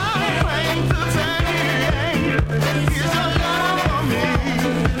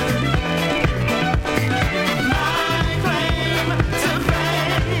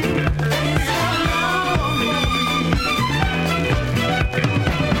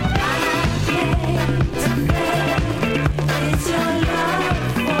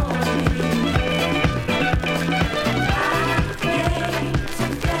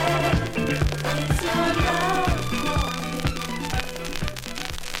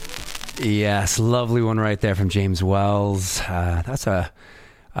 Yes, lovely one right there from James Wells. That's a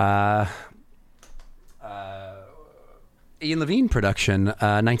Ian Levine production,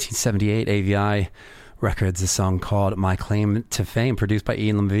 1978 AVI Records, a song called My Claim to Fame, produced by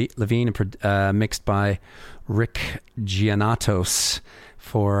Ian Levine and mixed by Rick Giannatos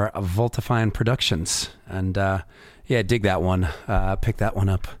for Voltifine Productions. And yeah, dig that one. Pick that one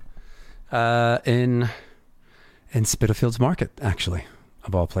up in Spitalfields Market, actually,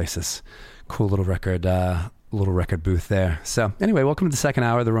 of all places. Cool little record booth there. So anyway, welcome to the second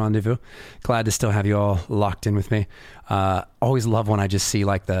hour of the Rendezvous. Glad to still have you all locked in with me. Always love when I just see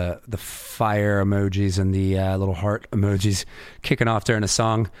like the fire emojis and the little heart emojis kicking off during a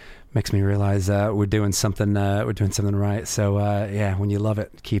song. Makes me realize we're doing something right. So yeah, when you love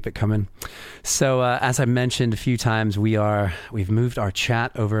it, keep it coming. So as I mentioned a few times, we've moved our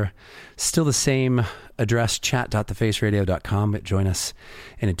chat over. Still the same address, chat.thefaceradio.com, but join us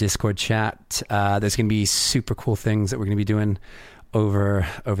in a Discord chat. There's going to be super cool things that we're going to be doing over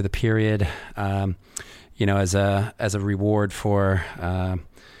the period, as a reward for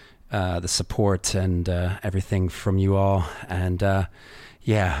the support and everything from you all. And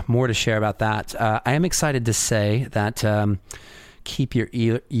yeah, more to share about that. I am excited to say that keep your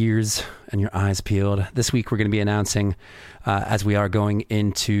ears and your eyes peeled. This week we're going to be announcing, as we are going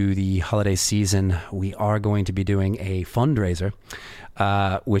into the holiday season, we are going to be doing a fundraiser,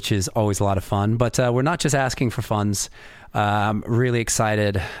 which is always a lot of fun. But we're not just asking for funds. I'm really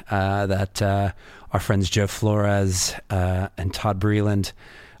excited that our friends Joe Flores and Todd Breland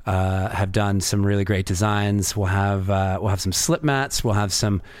have done some really great designs. We'll have some slip mats. We'll have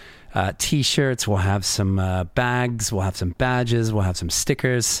some T-shirts. We'll have some bags. We'll have some badges. We'll have some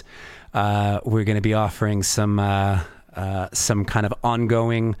stickers. We're going to be offering some kind of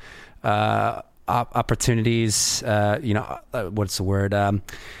ongoing opportunities. What's the word?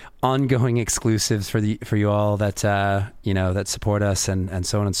 Ongoing exclusives for you all that that support us and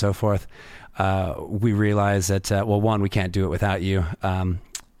so on and so forth. We realize that one, we can't do it without you.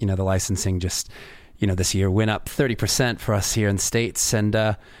 The licensing just this year went up 30% for us here in the States, and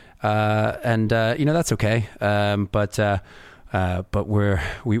that's okay. But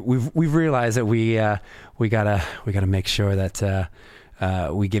we've realized that we gotta make sure that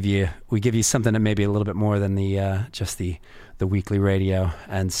we give you something that maybe a little bit more than just the weekly radio.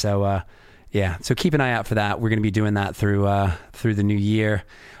 And so so keep an eye out for that. We're going to be doing that through the new year,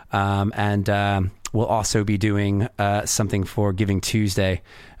 and we'll also be doing something for Giving Tuesday,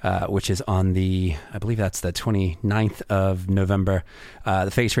 which is on I believe that's the 29th of November.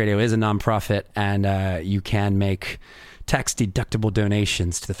 The Face Radio is a nonprofit, and you can make tax-deductible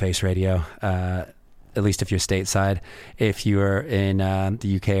donations to the Face Radio, at least if you're stateside. If you're in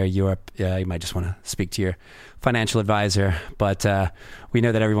the UK or Europe, you might just want to speak to your financial advisor. But we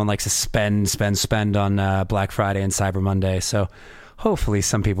know that everyone likes to spend on Black Friday and Cyber Monday. So hopefully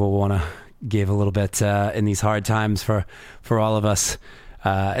some people will want to give a little bit in these hard times for all of us.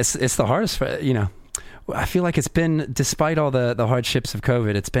 It's the hardest for, I feel like it's been, despite all the hardships of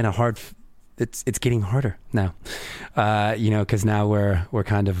COVID, it's been it's getting harder now, because now we're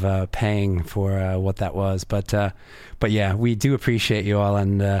kind of paying for what that was. But yeah, we do appreciate you all,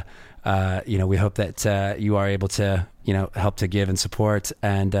 and we hope that you are able to help to give and support,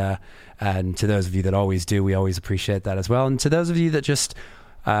 and to those of you that always do, we always appreciate that as well. And to those of you that just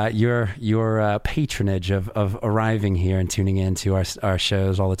your patronage of arriving here and tuning in to our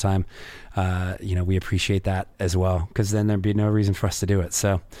shows all the time, we appreciate that as well, because then there'd be no reason for us to do it.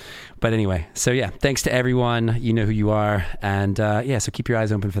 So, but anyway, so yeah, thanks to everyone. You know who you are, and so keep your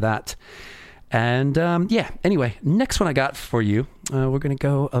eyes open for that. And anyway, next one I got for you, we're going to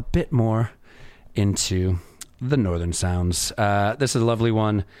go a bit more into the Northern Sounds. This is a lovely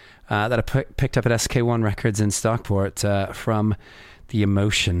one that I picked up at SK1 Records in Stockport from The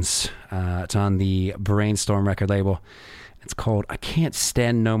Emotions. It's on the Brainstorm record label. It's called I Can't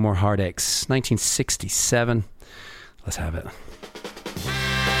Stand No More Heartaches, 1967. Let's have it.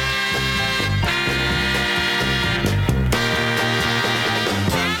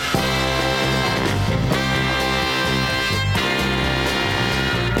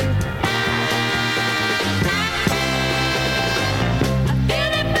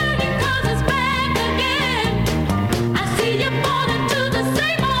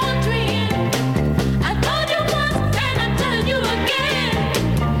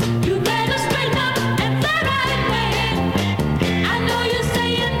 You better straighten up and fly right away.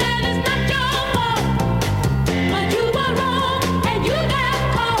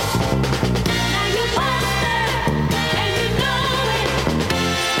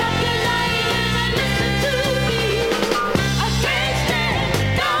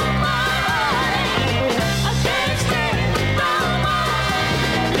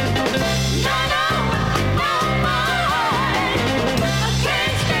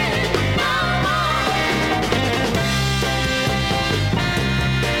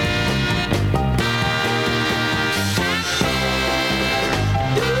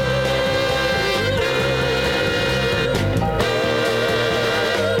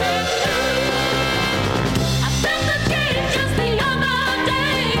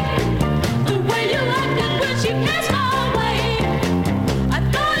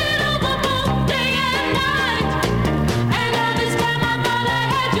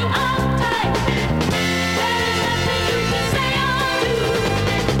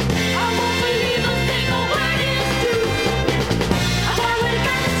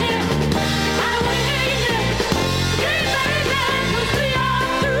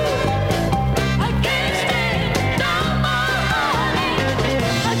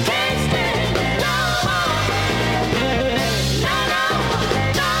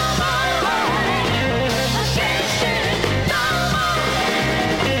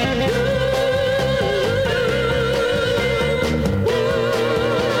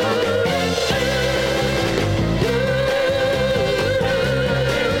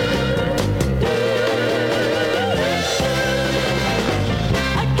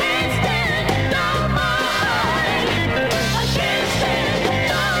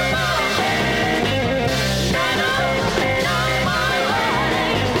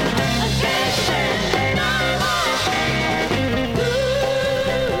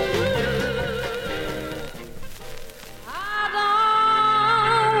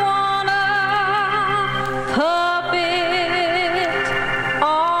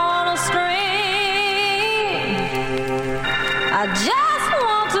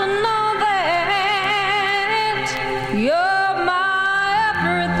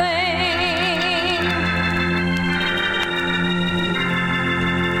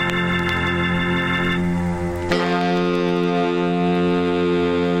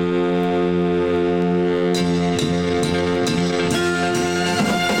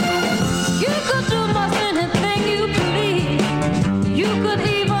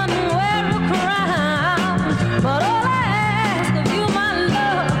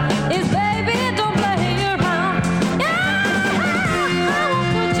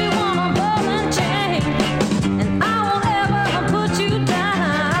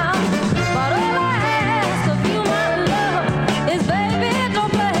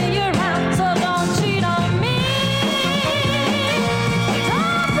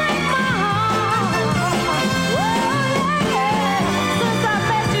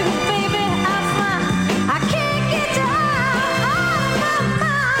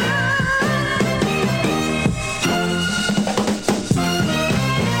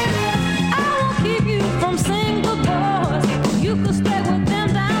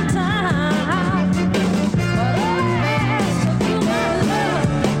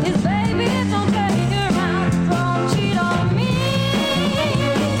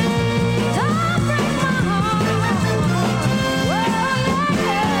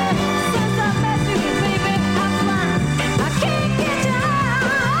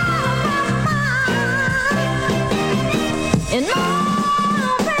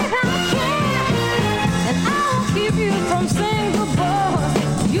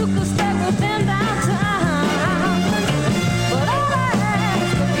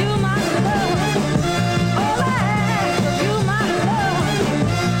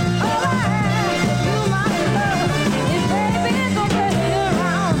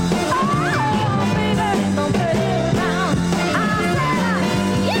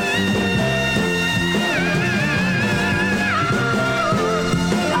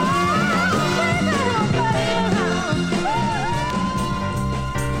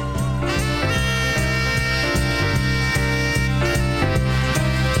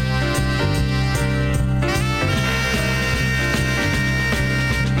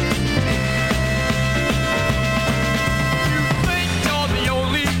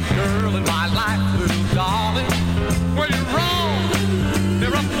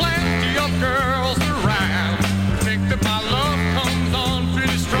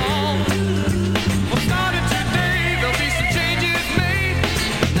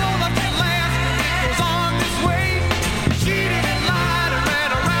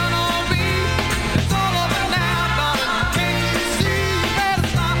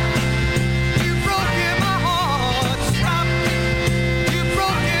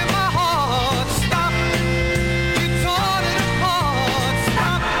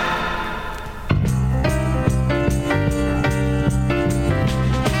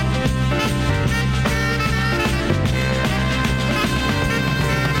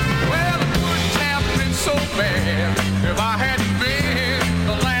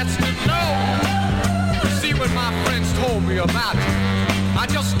 about it. I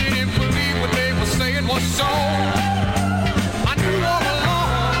just didn't believe what they were saying was so. I knew all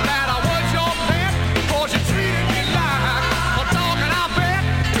along that I was your pet, 'cause you treated me like a dog, and I bet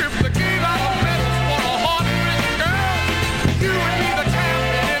if they gave out a medal for a heart-breaking girl, you would be the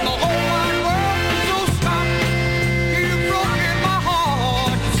champion in the whole wide world. So stop, you've broken my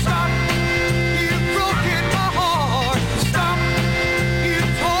heart. Stop, you've broken my heart. Stop,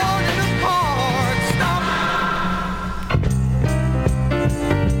 you've torn it apart. Stop.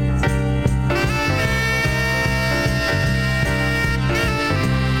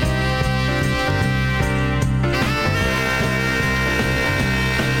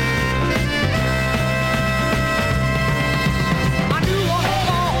 I knew all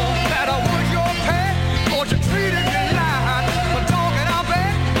along that I was your pet, 'cause you treated me like a dog, and I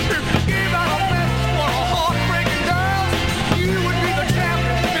bet if you gave out a medal for a heartbreaking girl, you would be the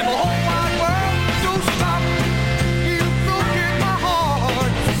champion in the whole wide world. So stop, you've broken my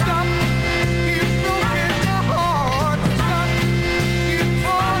heart. Stop, you've broken my heart. Stop, you've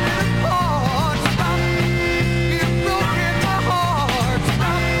torn it apart. Stop, you've broken my heart.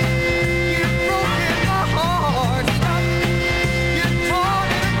 Stop, you've broken my heart. Stop, you've torn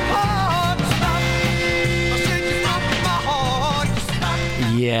it apart. Stop, I said you broke my heart. Stop.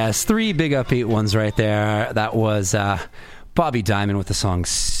 Yes, 3 big upbeat ones right there. That was Bobby Diamond with the song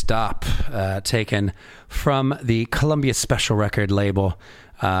Stop, taken from the Columbia Special Record label.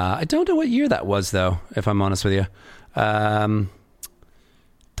 I don't know what year that was, though, if I'm honest with you. Don't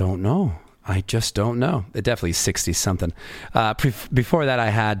know. I just don't know. It definitely 60-something. Before that, I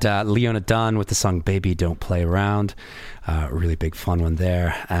had Leona Dunn with the song Baby Don't Play Around. Really big fun one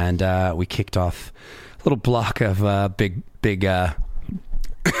there. And we kicked off a little block of big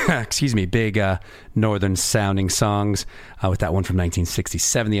northern sounding songs with that one from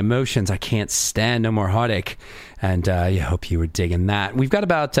 1967, The Emotions, I Can't Stand No More Heartache. And I hope you were digging that. We've got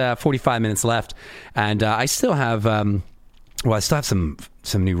about 45 minutes left, and I still have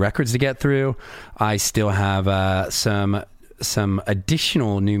some new records to get through. I still have some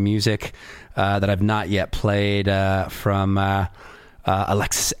additional new music that I've not yet played from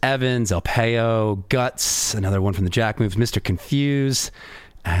Alexis Evans, El Payo, Guts, another one from the Jack Moves, Mr. Confused,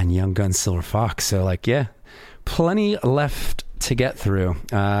 and Young Gun Silver Fox. So, plenty left to get through.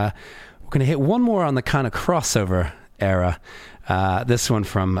 We're going to hit one more on the kind of crossover era. This one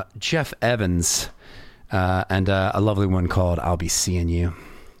from Jeff Evans, and a lovely one called I'll Be Seeing You.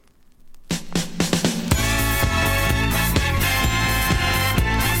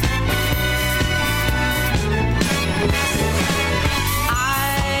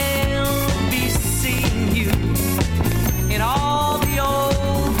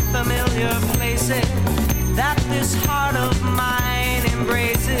 That this heart of mine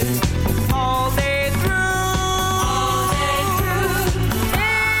embraces all day through. All day through.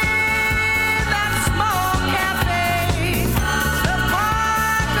 In that small cafe, the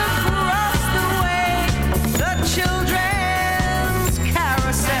park across the way, the children's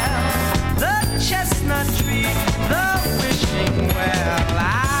carousel, the chestnut tree, the wishing well.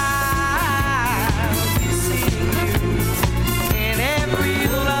 I'll be seeing you in every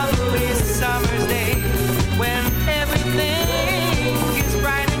lovely summer's day. When everything is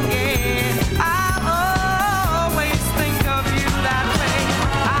bright and gay, I'll always think of you that way.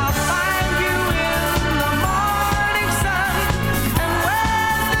 I'll find you in the morning sun, and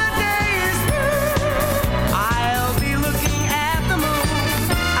when the day is through, I'll be looking at the moon.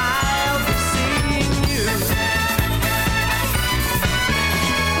 I'll be seeing you.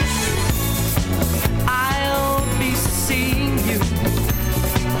 I'll be seeing you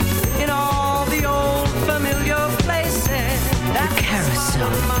in all the old familiar places. The carousel,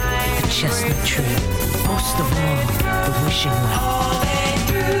 the chestnut tree, most of all, the wishing well.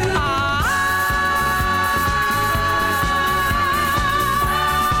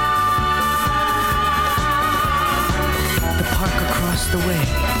 The park across the way,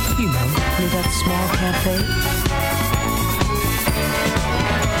 near that small cafe.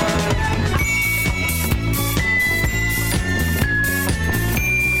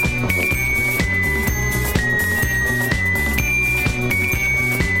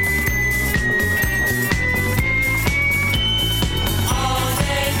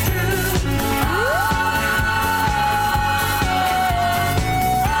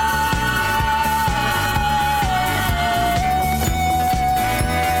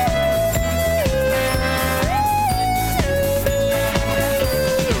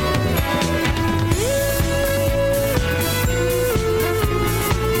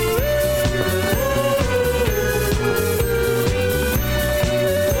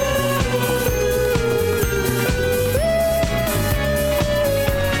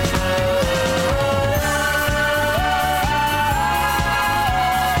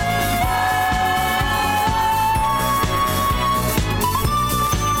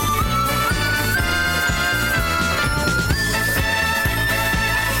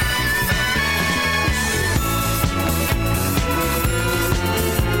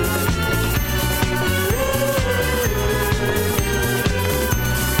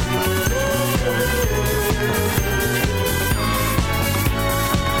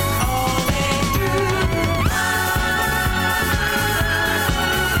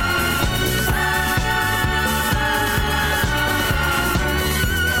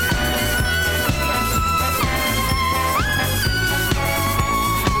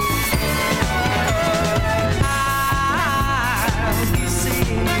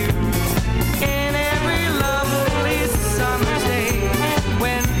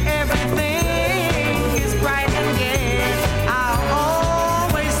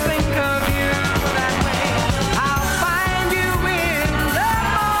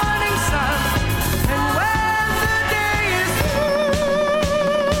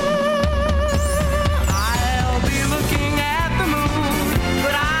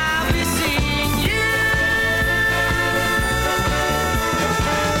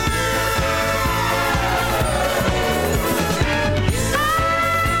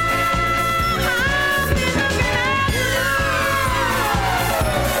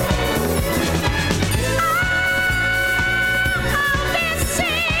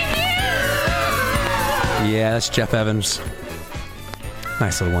 Yeah, that's Jeff Evans.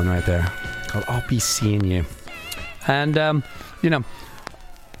 Nice little one right there called I'll Be Seeing You. And, you know,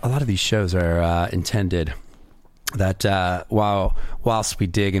 a lot of these shows are intended that whilst we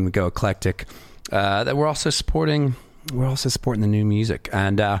dig and we go eclectic, that we're also supporting the new music.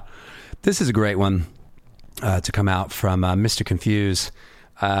 And this is a great one to come out from Mr. Confuse.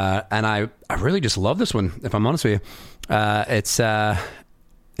 And I really just love this one, if I'm honest with you.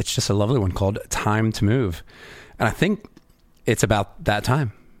 It's just a lovely one called Time to Move. And I think it's about that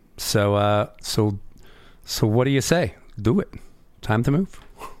time. So what do you say? Do it. Time to move.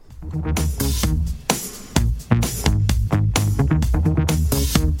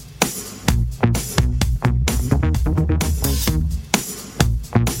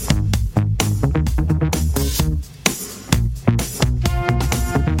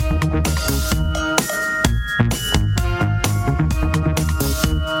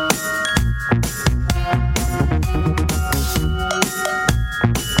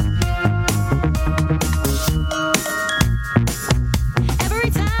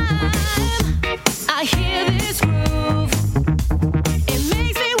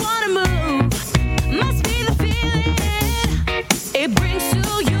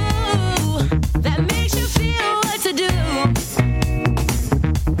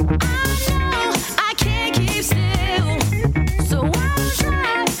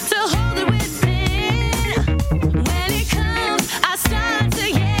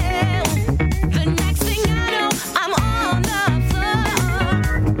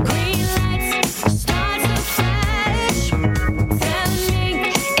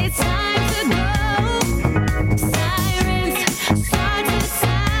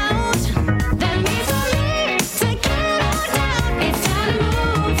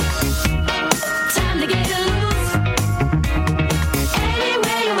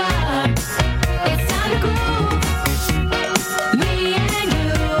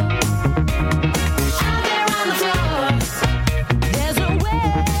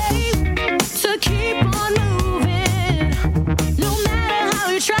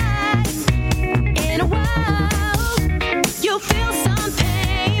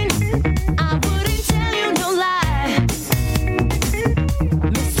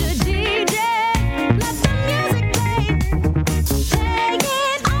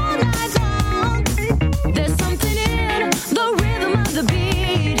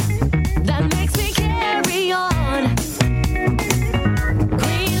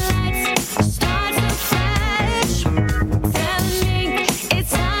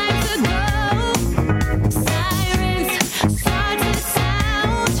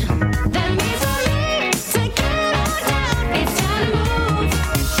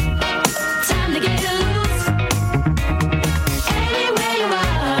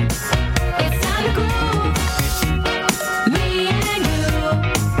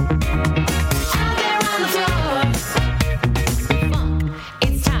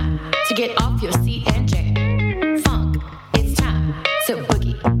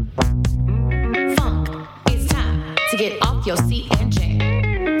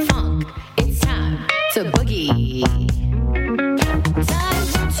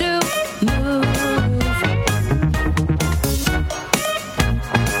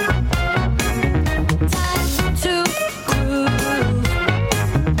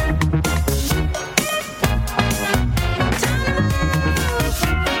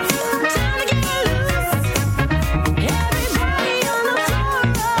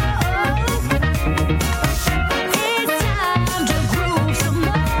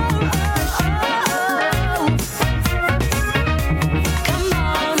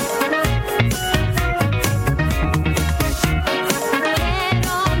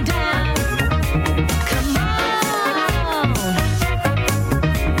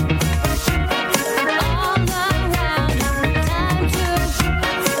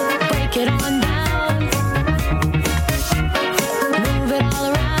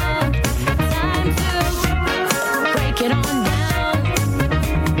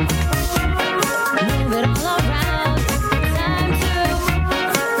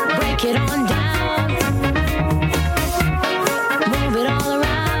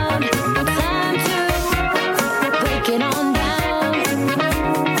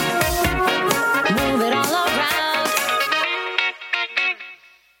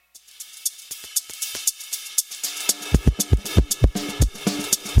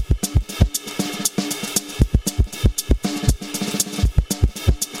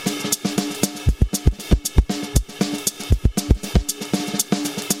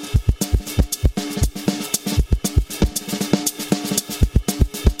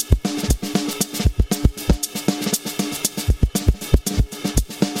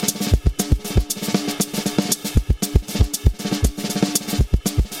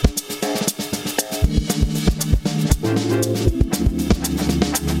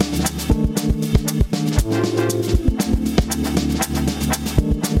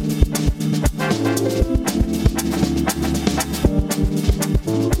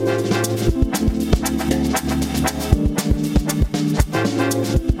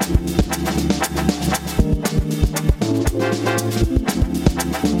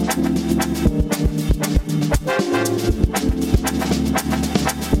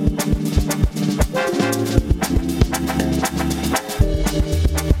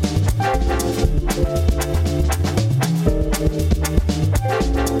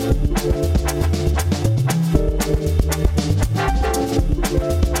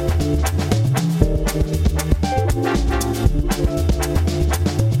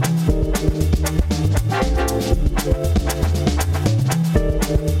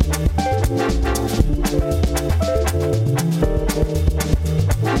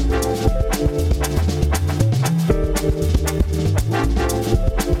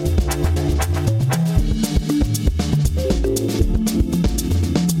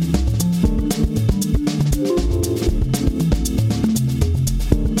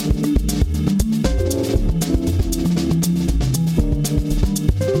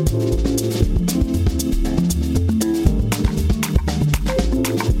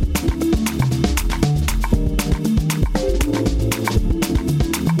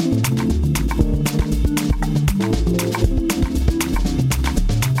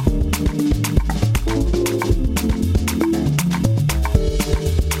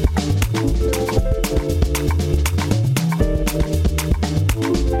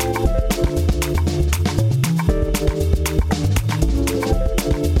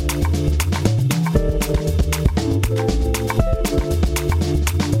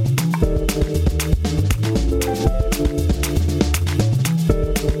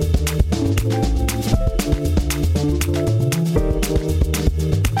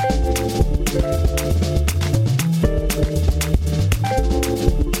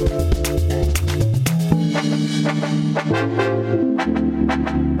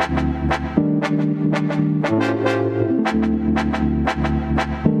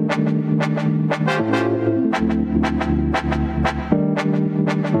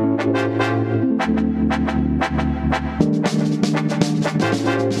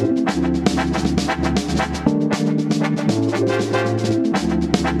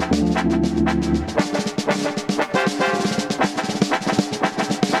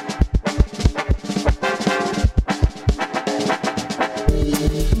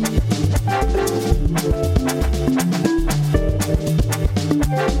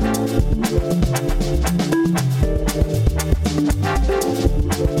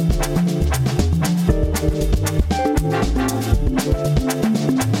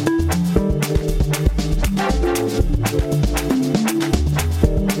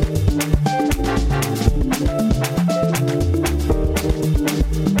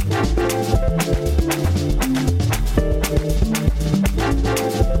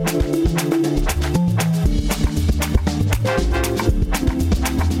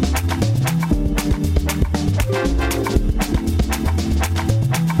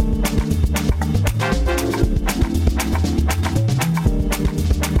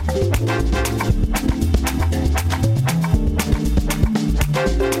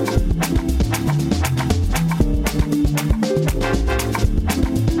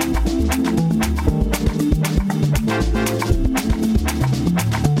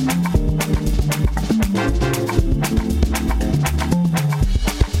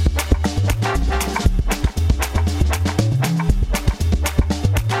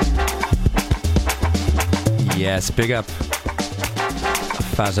 Yes, big up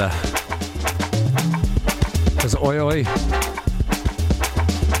Faza. There's Oi Oi.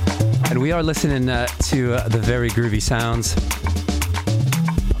 And we are listening to the very groovy sounds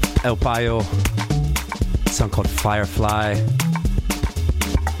El Payo, a song called Firefly.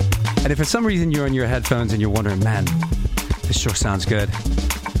 And if for some reason you're on your headphones and you're wondering, man, this sure sounds good.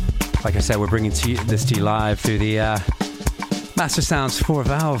 Like I said, we're bringing this to you live through the Master Sounds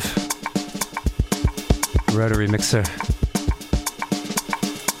 4-valve rotary mixer.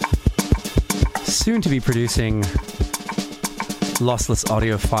 Soon to be producing lossless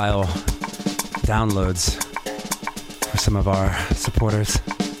audio file downloads for some of our supporters.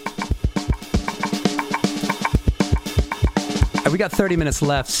 We got 30 minutes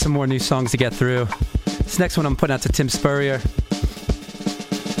left, some more new songs to get through. This next one I'm putting out to Tim Spurrier.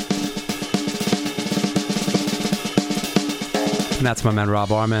 And that's my man Rob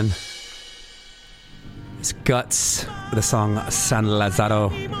Arman. It's Guts with the song San Lazaro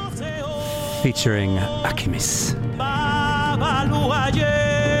featuring Akimis.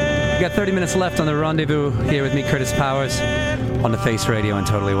 We got 30 minutes left on the Rendezvous here with me, Kurtis Powers, on the Face Radio and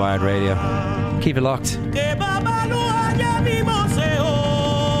Totally Wired Radio. Keep it locked.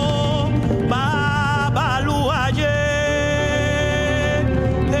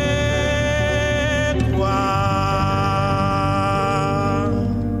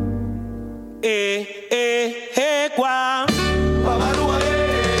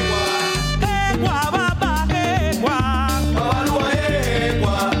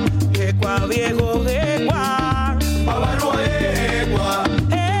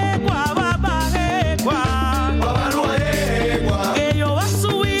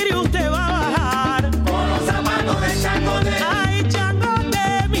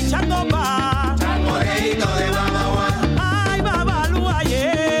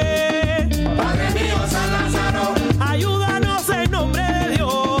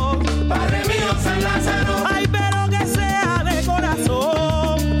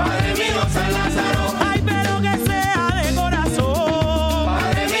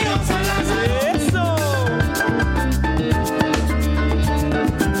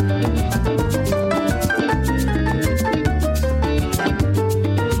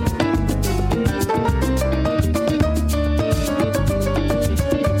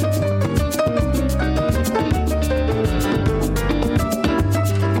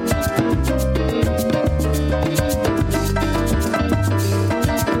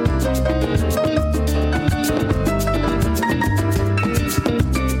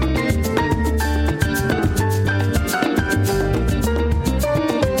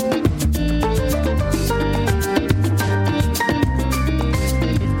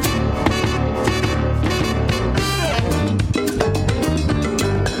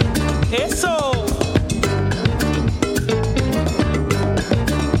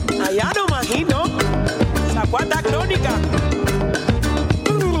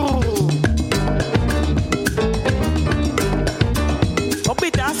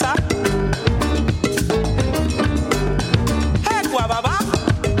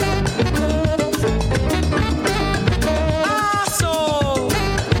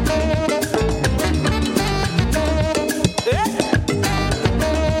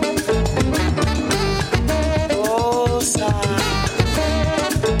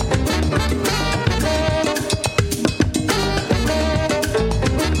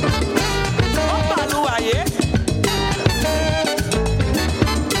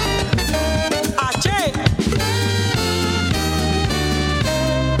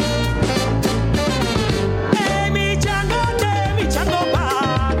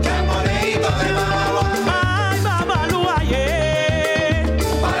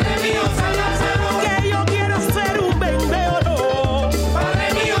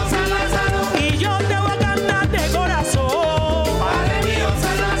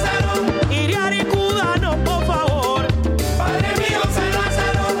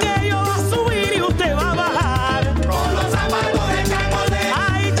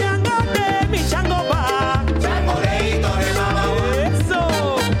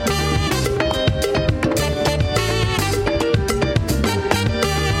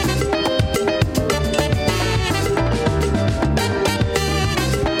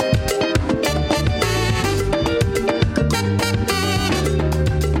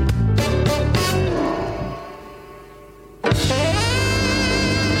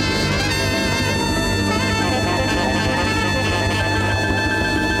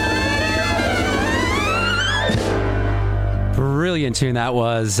 tune that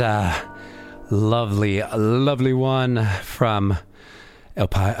was. Lovely one from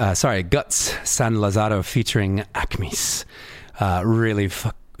Guts San Lazaro featuring Acmes.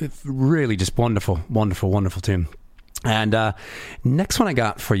 Really just wonderful tune. And next one I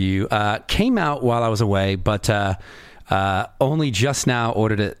got for you came out while I was away, but only just now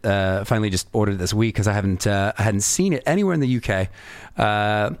ordered it. Finally, just ordered it this week because I hadn't seen it anywhere in the UK.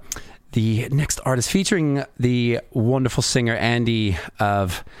 The next artist featuring the wonderful singer Andy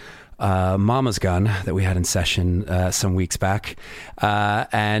of Mama's Gun that we had in session some weeks back,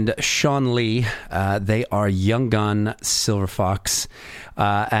 and Sean Lee. They are Young Gun, Silver Fox,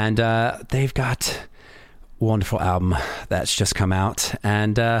 and they've got a wonderful album that's just come out,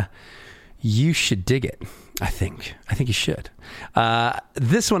 and you should dig it. I think you should.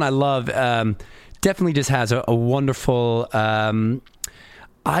 This one I love. Definitely just has a wonderful,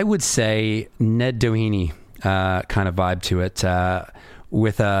 I would say, Ned Doheny kind of vibe to it,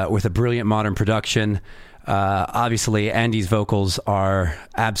 with a brilliant modern production. Obviously, Andy's vocals are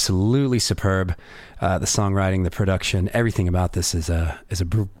absolutely superb. The songwriting, the production, everything about this is a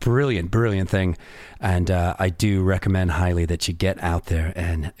brilliant thing, and I do recommend highly that you get out there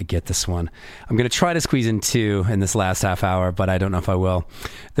and get this one. I'm going to try to squeeze in two in this last half hour, but I don't know if I will.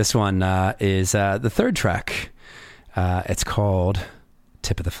 This one is the third track. It's called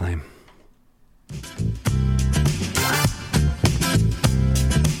Tip of the Flame.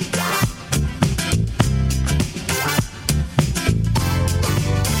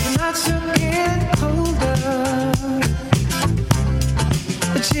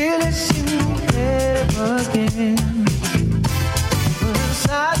 Chill is in the air again.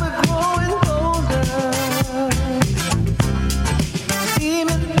 Inside we're growing older.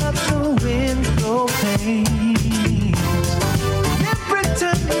 Steaming up the window panes. Every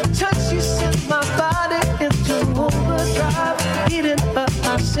time you touch, you send my body into overdrive. Heating up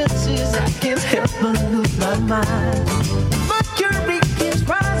my senses, I can't help but lose my mind. Mercury keeps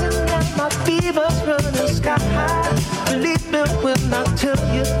rising and my fever's running sky high. Believe me when I tell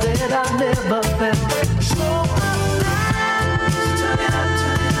you that I never felt so alive. Turn it up,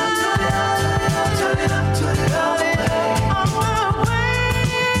 turn it up, turn it up, turn it up, turn it up, turn it up. On my way,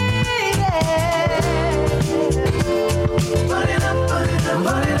 yeah. Put it up, put it up,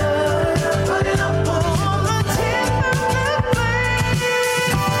 put it up, put it up on the tip of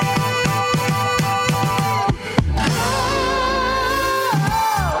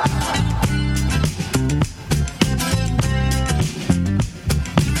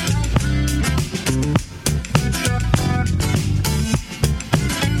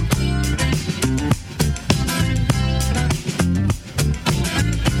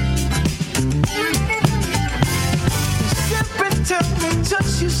the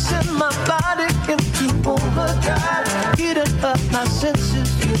touch, you send my body into overdrive. Heating up my senses,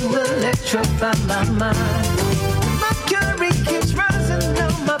 you electrify my mind. Mercury keeps rising,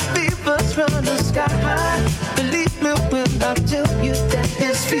 now my fever's running sky high. Believe me when I tell you that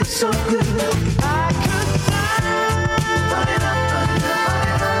this feels so good. I could die. Put it up, put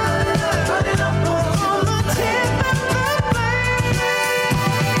it up, put it up, put it up on the tip of the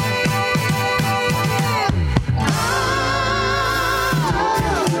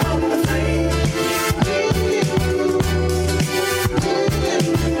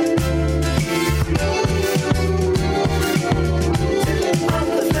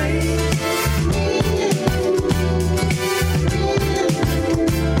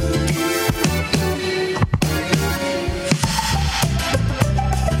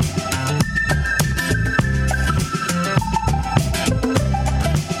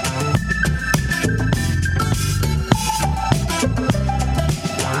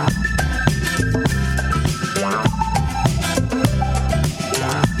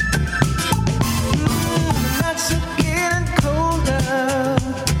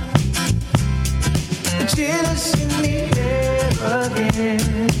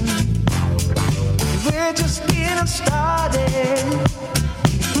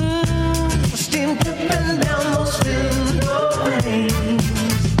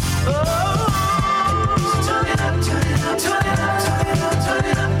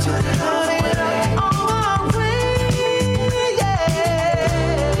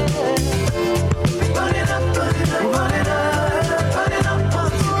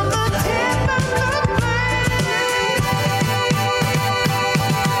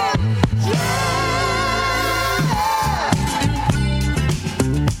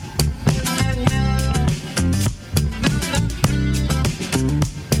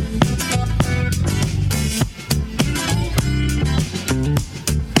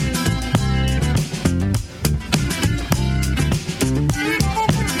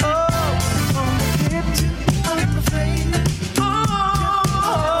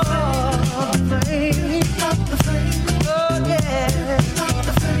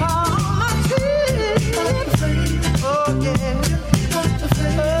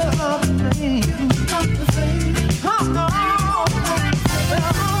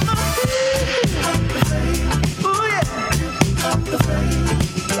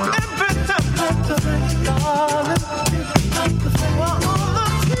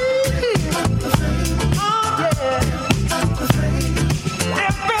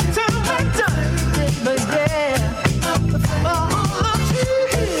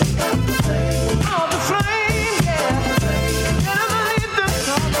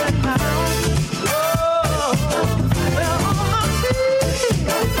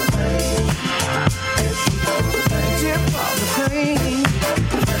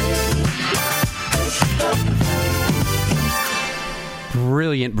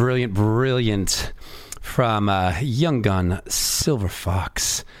brilliant, brilliant, brilliant from Young Gun, Silver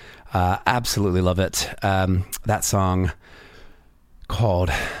Fox. Absolutely love it. That song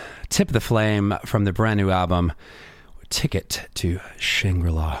called Tip of the Flame from the brand new album, Ticket to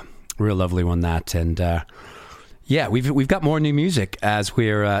Shangri-La. Real lovely one, that. And yeah, we've got more new music as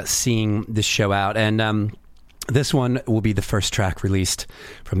we're seeing this show out. And this one will be the first track released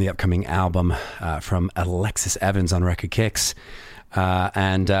from the upcoming album from Alexis Evans on Record Kicks.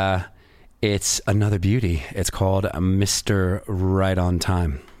 And it's another beauty. It's called Mr. Right on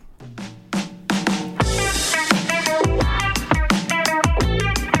Time.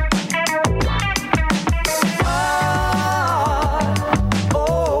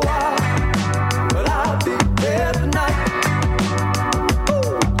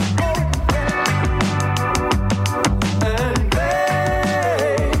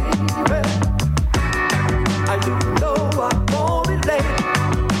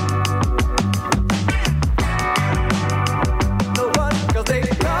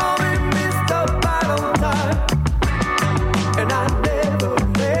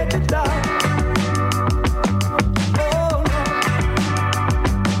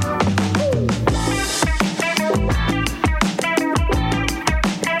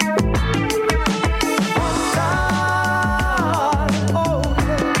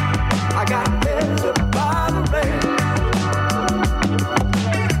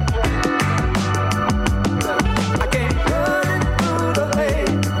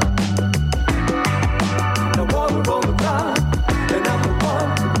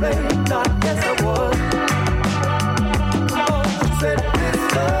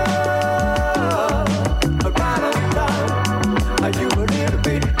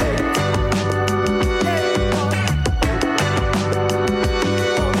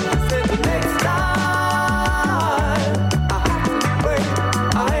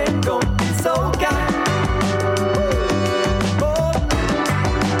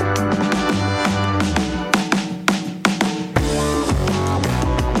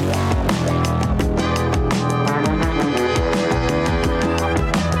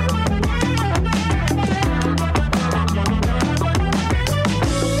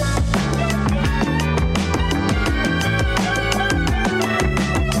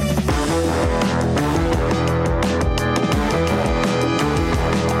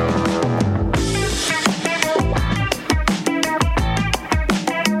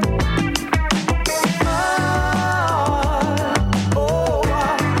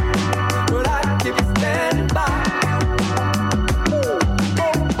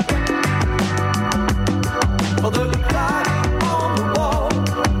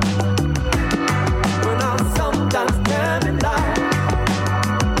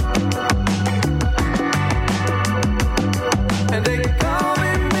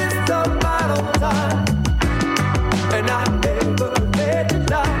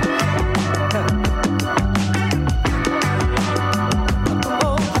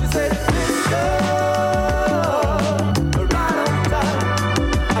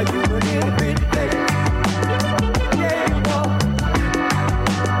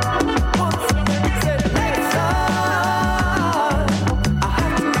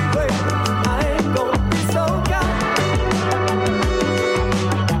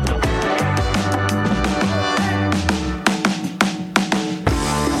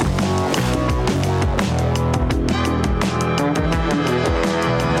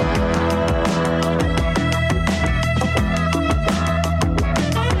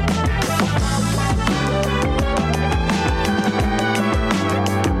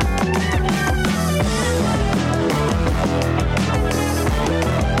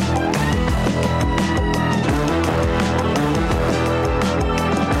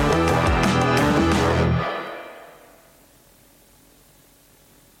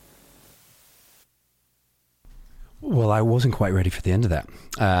 Well, I wasn't quite ready for the end of that.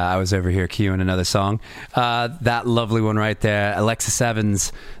 I was over here cueing another song. That lovely one right there, Alexis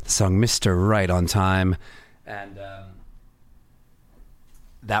Evans, the song Mr. Right on Time. And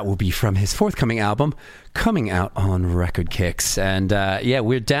that will be from his forthcoming album, coming out on Record Kicks. And yeah,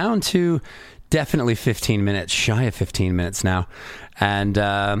 we're down to definitely 15 minutes, shy of 15 minutes now. And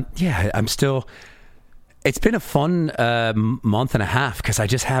yeah, I'm still... It's been a fun month and a half because I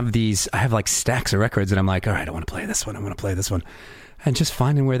just have I have like stacks of records and I'm like, all right, I want to play this one. I want to play this one. And just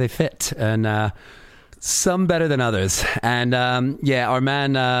finding where they fit. And Some better than others. And our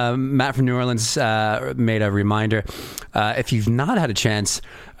man Matt from New Orleans made a reminder. If you've not had a chance,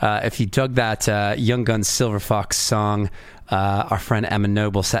 if you dug that Young Guns Silver Fox song, our friend Emma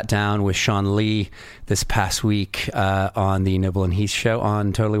Noble sat down with Sean Lee this past week on the Noble and Heath show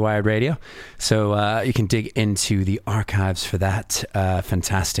on Totally Wired Radio. So you can dig into the archives for that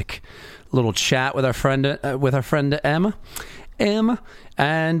fantastic little chat with our friend Emma. And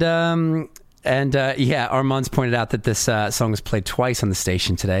Armand's pointed out that this song was played twice on the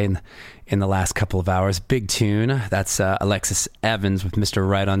station today in the last couple of hours. Big tune. That's Alexis Evans with Mr.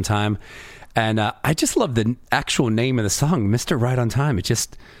 Right on Time. And I just love the actual name of the song, Mr. Right on Time. It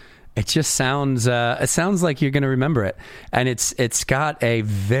just sounds like you're going to remember it. And it's got a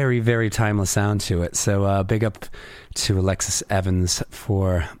very, very timeless sound to it. So big up to Alexis Evans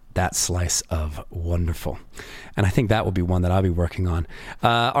for that slice of wonderful. And I think that will be one that I'll be working on.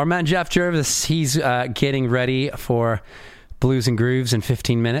 Our man Jeff Jervis, he's getting ready for Blues and Grooves in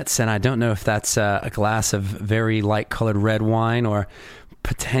 15 minutes. And I don't know if that's a glass of very light colored red wine, or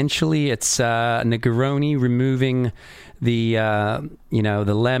potentially it's Negroni removing the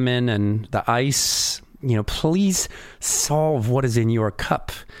the lemon and the ice. Please solve what is in your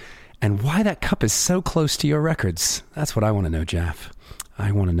cup and why that cup is so close to your records. That's what I want to know, Jeff.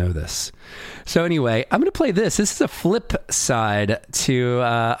 I want to know this. So anyway, I'm going to play this. This is a flip side to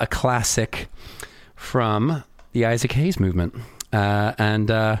a classic from the Isaac Hayes movement.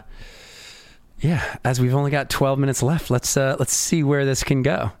 As we've only got 12 minutes left, let's see where this can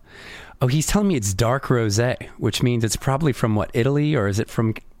go. Oh, he's telling me it's dark rosé, which means it's probably from Italy, or is it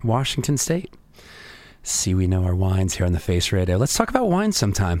from Washington State? See, we know our wines here on the Face Radio. Let's talk about wine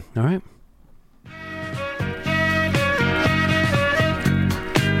sometime. All right.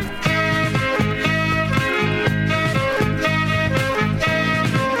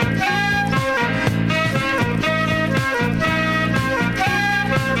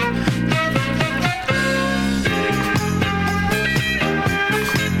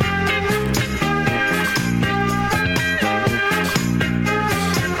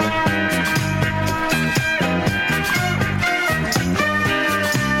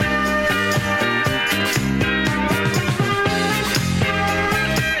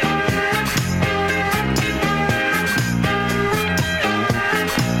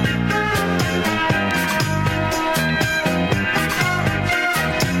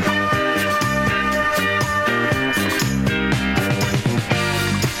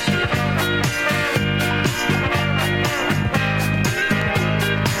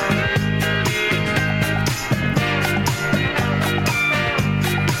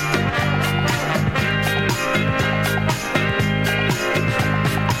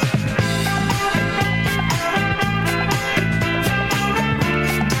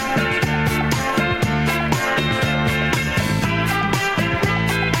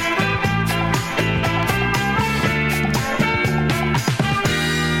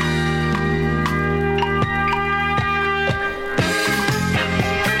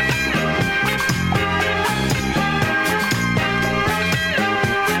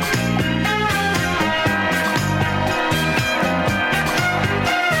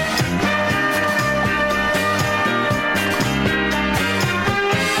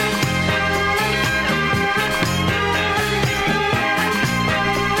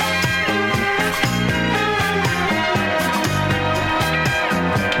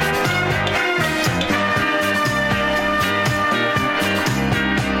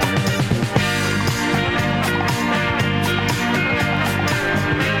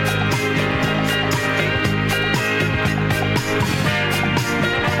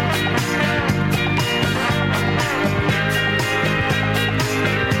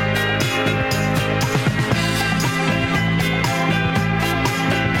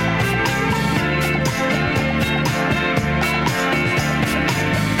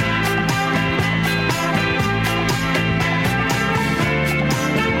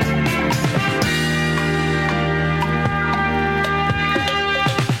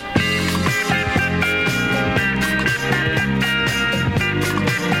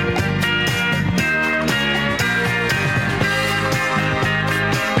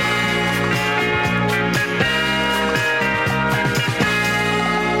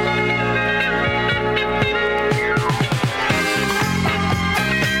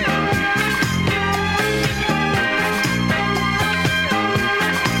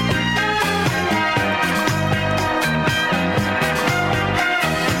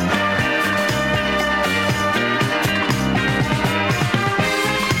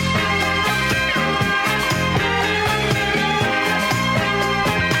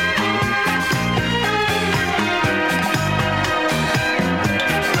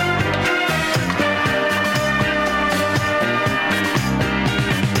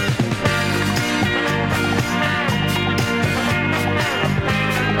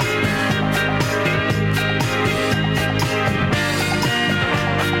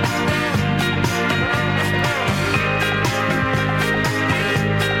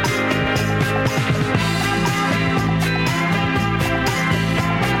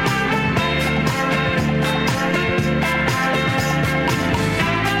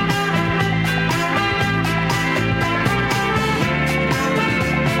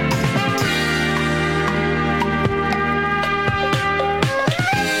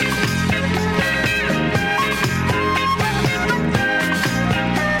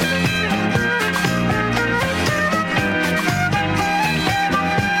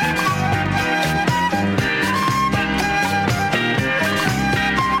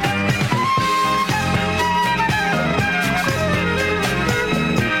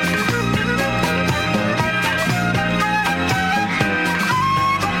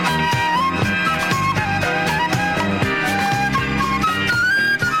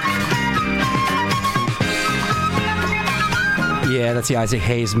 that's the Isaac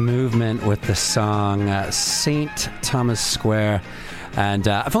Hayes Movement with the song St. Thomas Square. And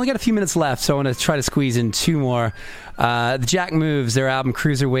I've only got a few minutes left, so I want to try to squeeze in two more. The Jack Moves, their album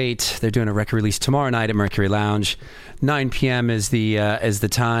Cruiserweight. They're doing a record release tomorrow night at Mercury Lounge. 9 p.m. is the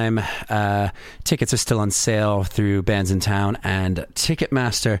time. Tickets are still on sale through Bands in Town and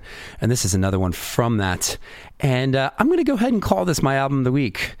Ticketmaster. And this is another one from that. And I'm going to go ahead and call this my album of the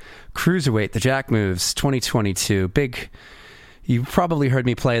week. Cruiserweight, The Jack Moves, 2022. Big... You probably heard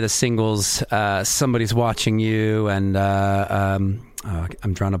me play the singles, Somebody's Watching You, and I'm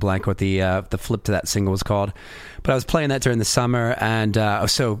drawing a blank what the flip to that single was called. But I was playing that during the summer, and I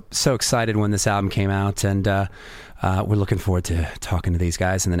was so excited when this album came out, and we're looking forward to talking to these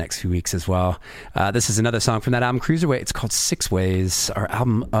guys in the next few weeks as well. This is another song from that album, Cruiserweight. It's called Six Ways, our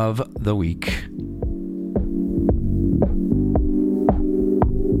album of the week.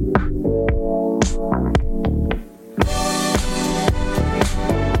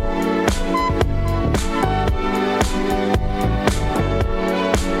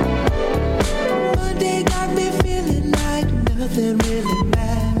 Nothing really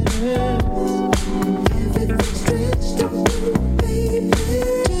matters. Everything's stretched up, baby.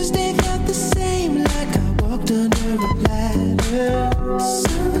 Tuesday felt the same, like I walked under a ladder.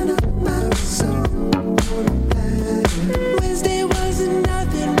 Sun up my soul on a platter. Wednesday wasn't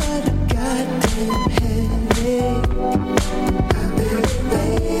nothing but a goddamn headache. I've been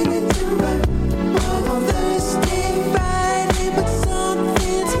waiting to work on Thursday, Friday, but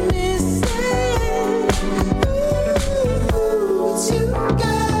something's missing. You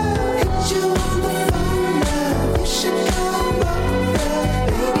got hit you on the phone now. You should come over.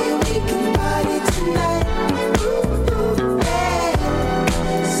 Baby, we can party tonight. Ooh, yeah.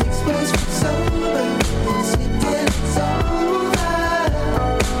 6 ways from sober. Sleep till it's over.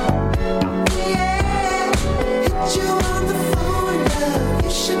 Yeah. Hit you on the phone now. You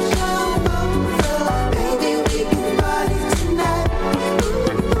should come over. Baby, we can party tonight.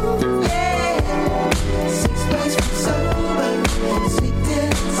 Ooh, yeah. 6 ways from sober. Sleep till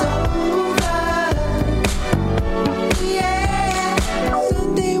it's over. Yeah.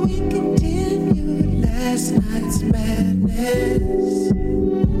 Sunday we continued last night's madness.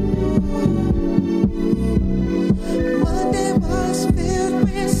 Monday was filled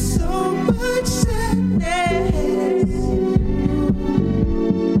with so much sadness.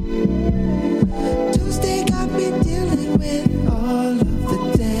 Tuesday got me dealing with all of the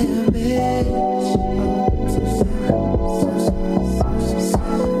damage.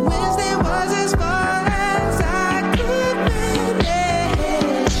 Wednesday was as far as I could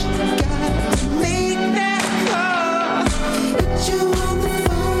manage. Got to make that call. Hit you on the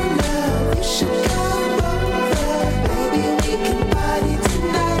phone now. You should come over. Baby, we can party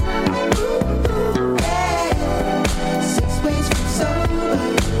tonight. Ooh, yeah. 6 ways from sober.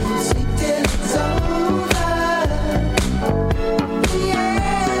 Sleep till it's over. Yeah.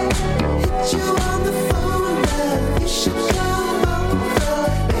 Hit you on the phone now. You should come over.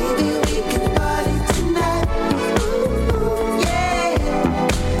 Baby, we can party tonight. Ooh, yeah.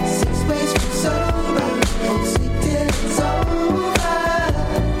 6 ways from sober. Sleep till it's over.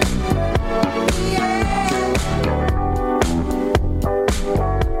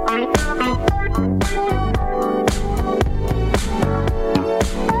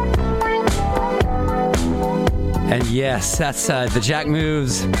 And yes, that's the Jack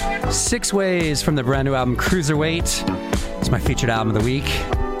Moves, 6 Ways from the brand new album Cruiserweight. It's my featured album of the week.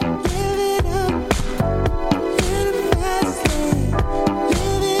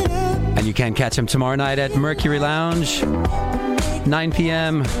 And you can catch him tomorrow night at Mercury Lounge, 9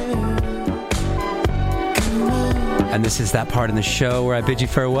 p.m. And this is that part in the show where I bid you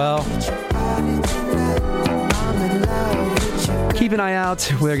farewell. Keep an eye out.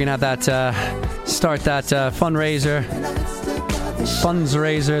 We're going to have that start that fundraiser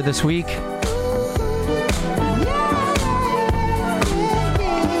this week.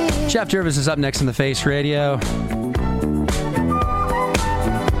 Jeff Jervis is up next on The Face Radio.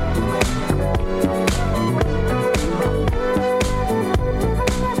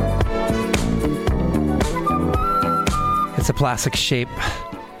 It's a plastic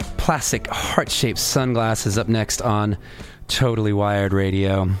heart-shaped sunglasses up next on Totally Wired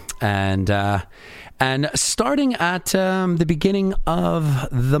Radio. And starting at the beginning of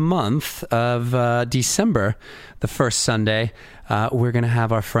the month of December, the first Sunday, we're going to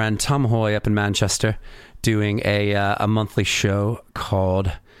have our friend Tom Hoy up in Manchester doing a monthly show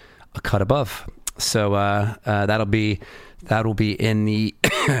called A Cut Above. So that'll be in the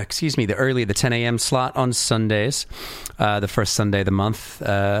the 10 a.m. slot on Sundays, the first Sunday of the month.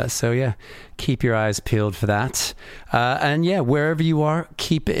 So yeah, keep your eyes peeled for that. And yeah, wherever you are,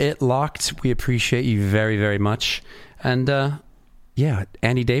 keep it locked. We appreciate you very, very much. And yeah,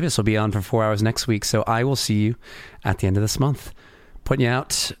 Andy Davis will be on for 4 hours next week. So I will see you at the end of this month. Putting you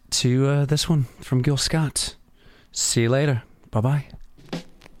out to this one from Gil Scott. See you later. Bye-bye.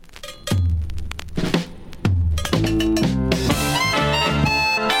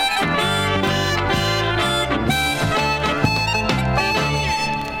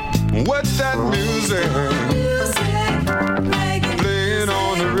 What's that music? Playing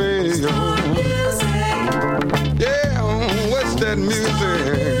on the radio. Yeah, what's that music?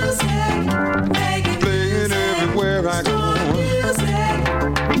 Playing everywhere I go.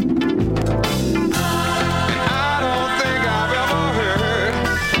 And I don't think I've ever heard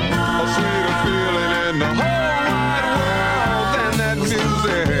a sweeter feeling in the whole wide world than that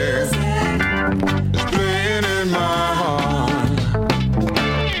music. It's playing in my heart.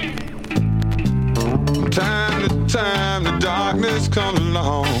 Time to time, the darkness comes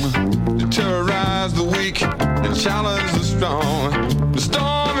along to terrorize the weak and challenge the strong. The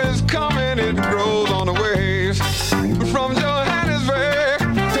storm is coming, it grows on the waves. From Johannesburg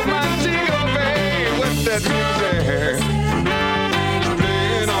to Montego Bay, what's that music?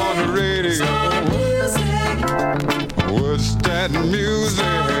 Playing on the radio. What's that music?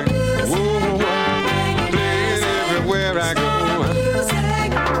 Whoa, playing everywhere I go.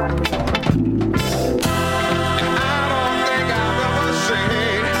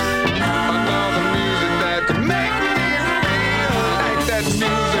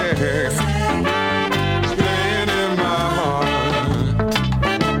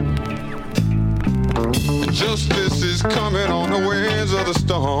 Justice is coming on the winds of the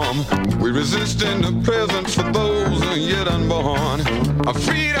storm. We resist in the present for those who are yet unborn. Our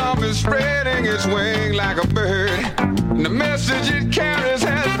freedom is spreading its wing like a bird, and the message it carries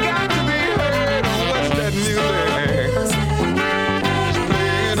has got to be heard. What's that music? It's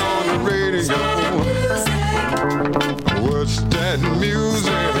playing on the radio. What's that music?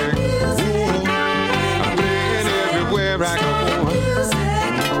 Ooh, I'm playing everywhere I go.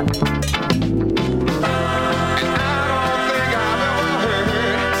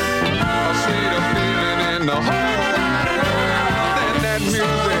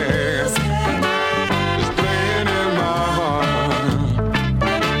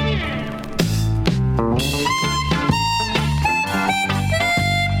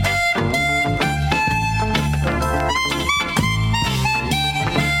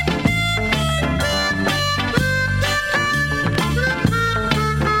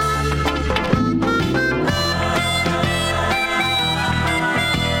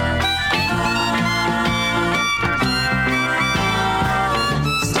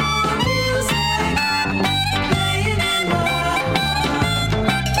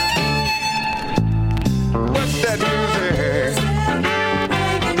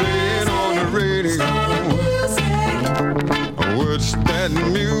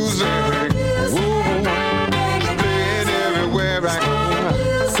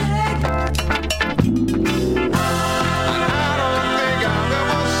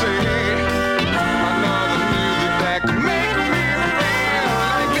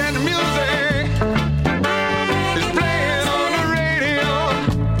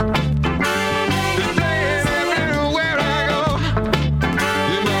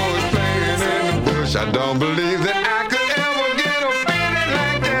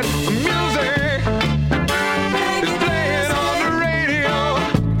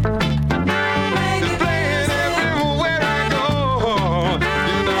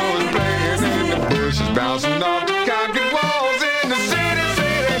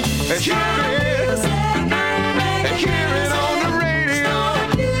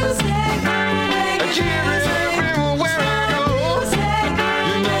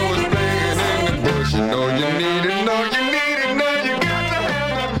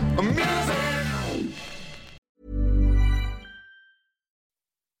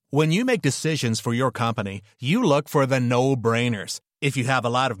 When you make decisions for your company, you look for the no-brainers. If you have a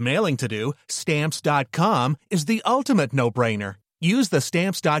lot of mailing to do, Stamps.com is the ultimate no-brainer. Use the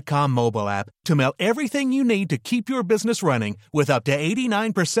Stamps.com mobile app to mail everything you need to keep your business running with up to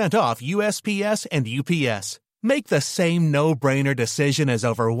 89% off USPS and UPS. Make the same no-brainer decision as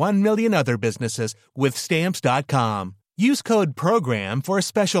over 1 million other businesses with Stamps.com. Use code PROGRAM for a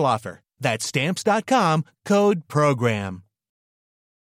special offer. That's Stamps.com, code PROGRAM.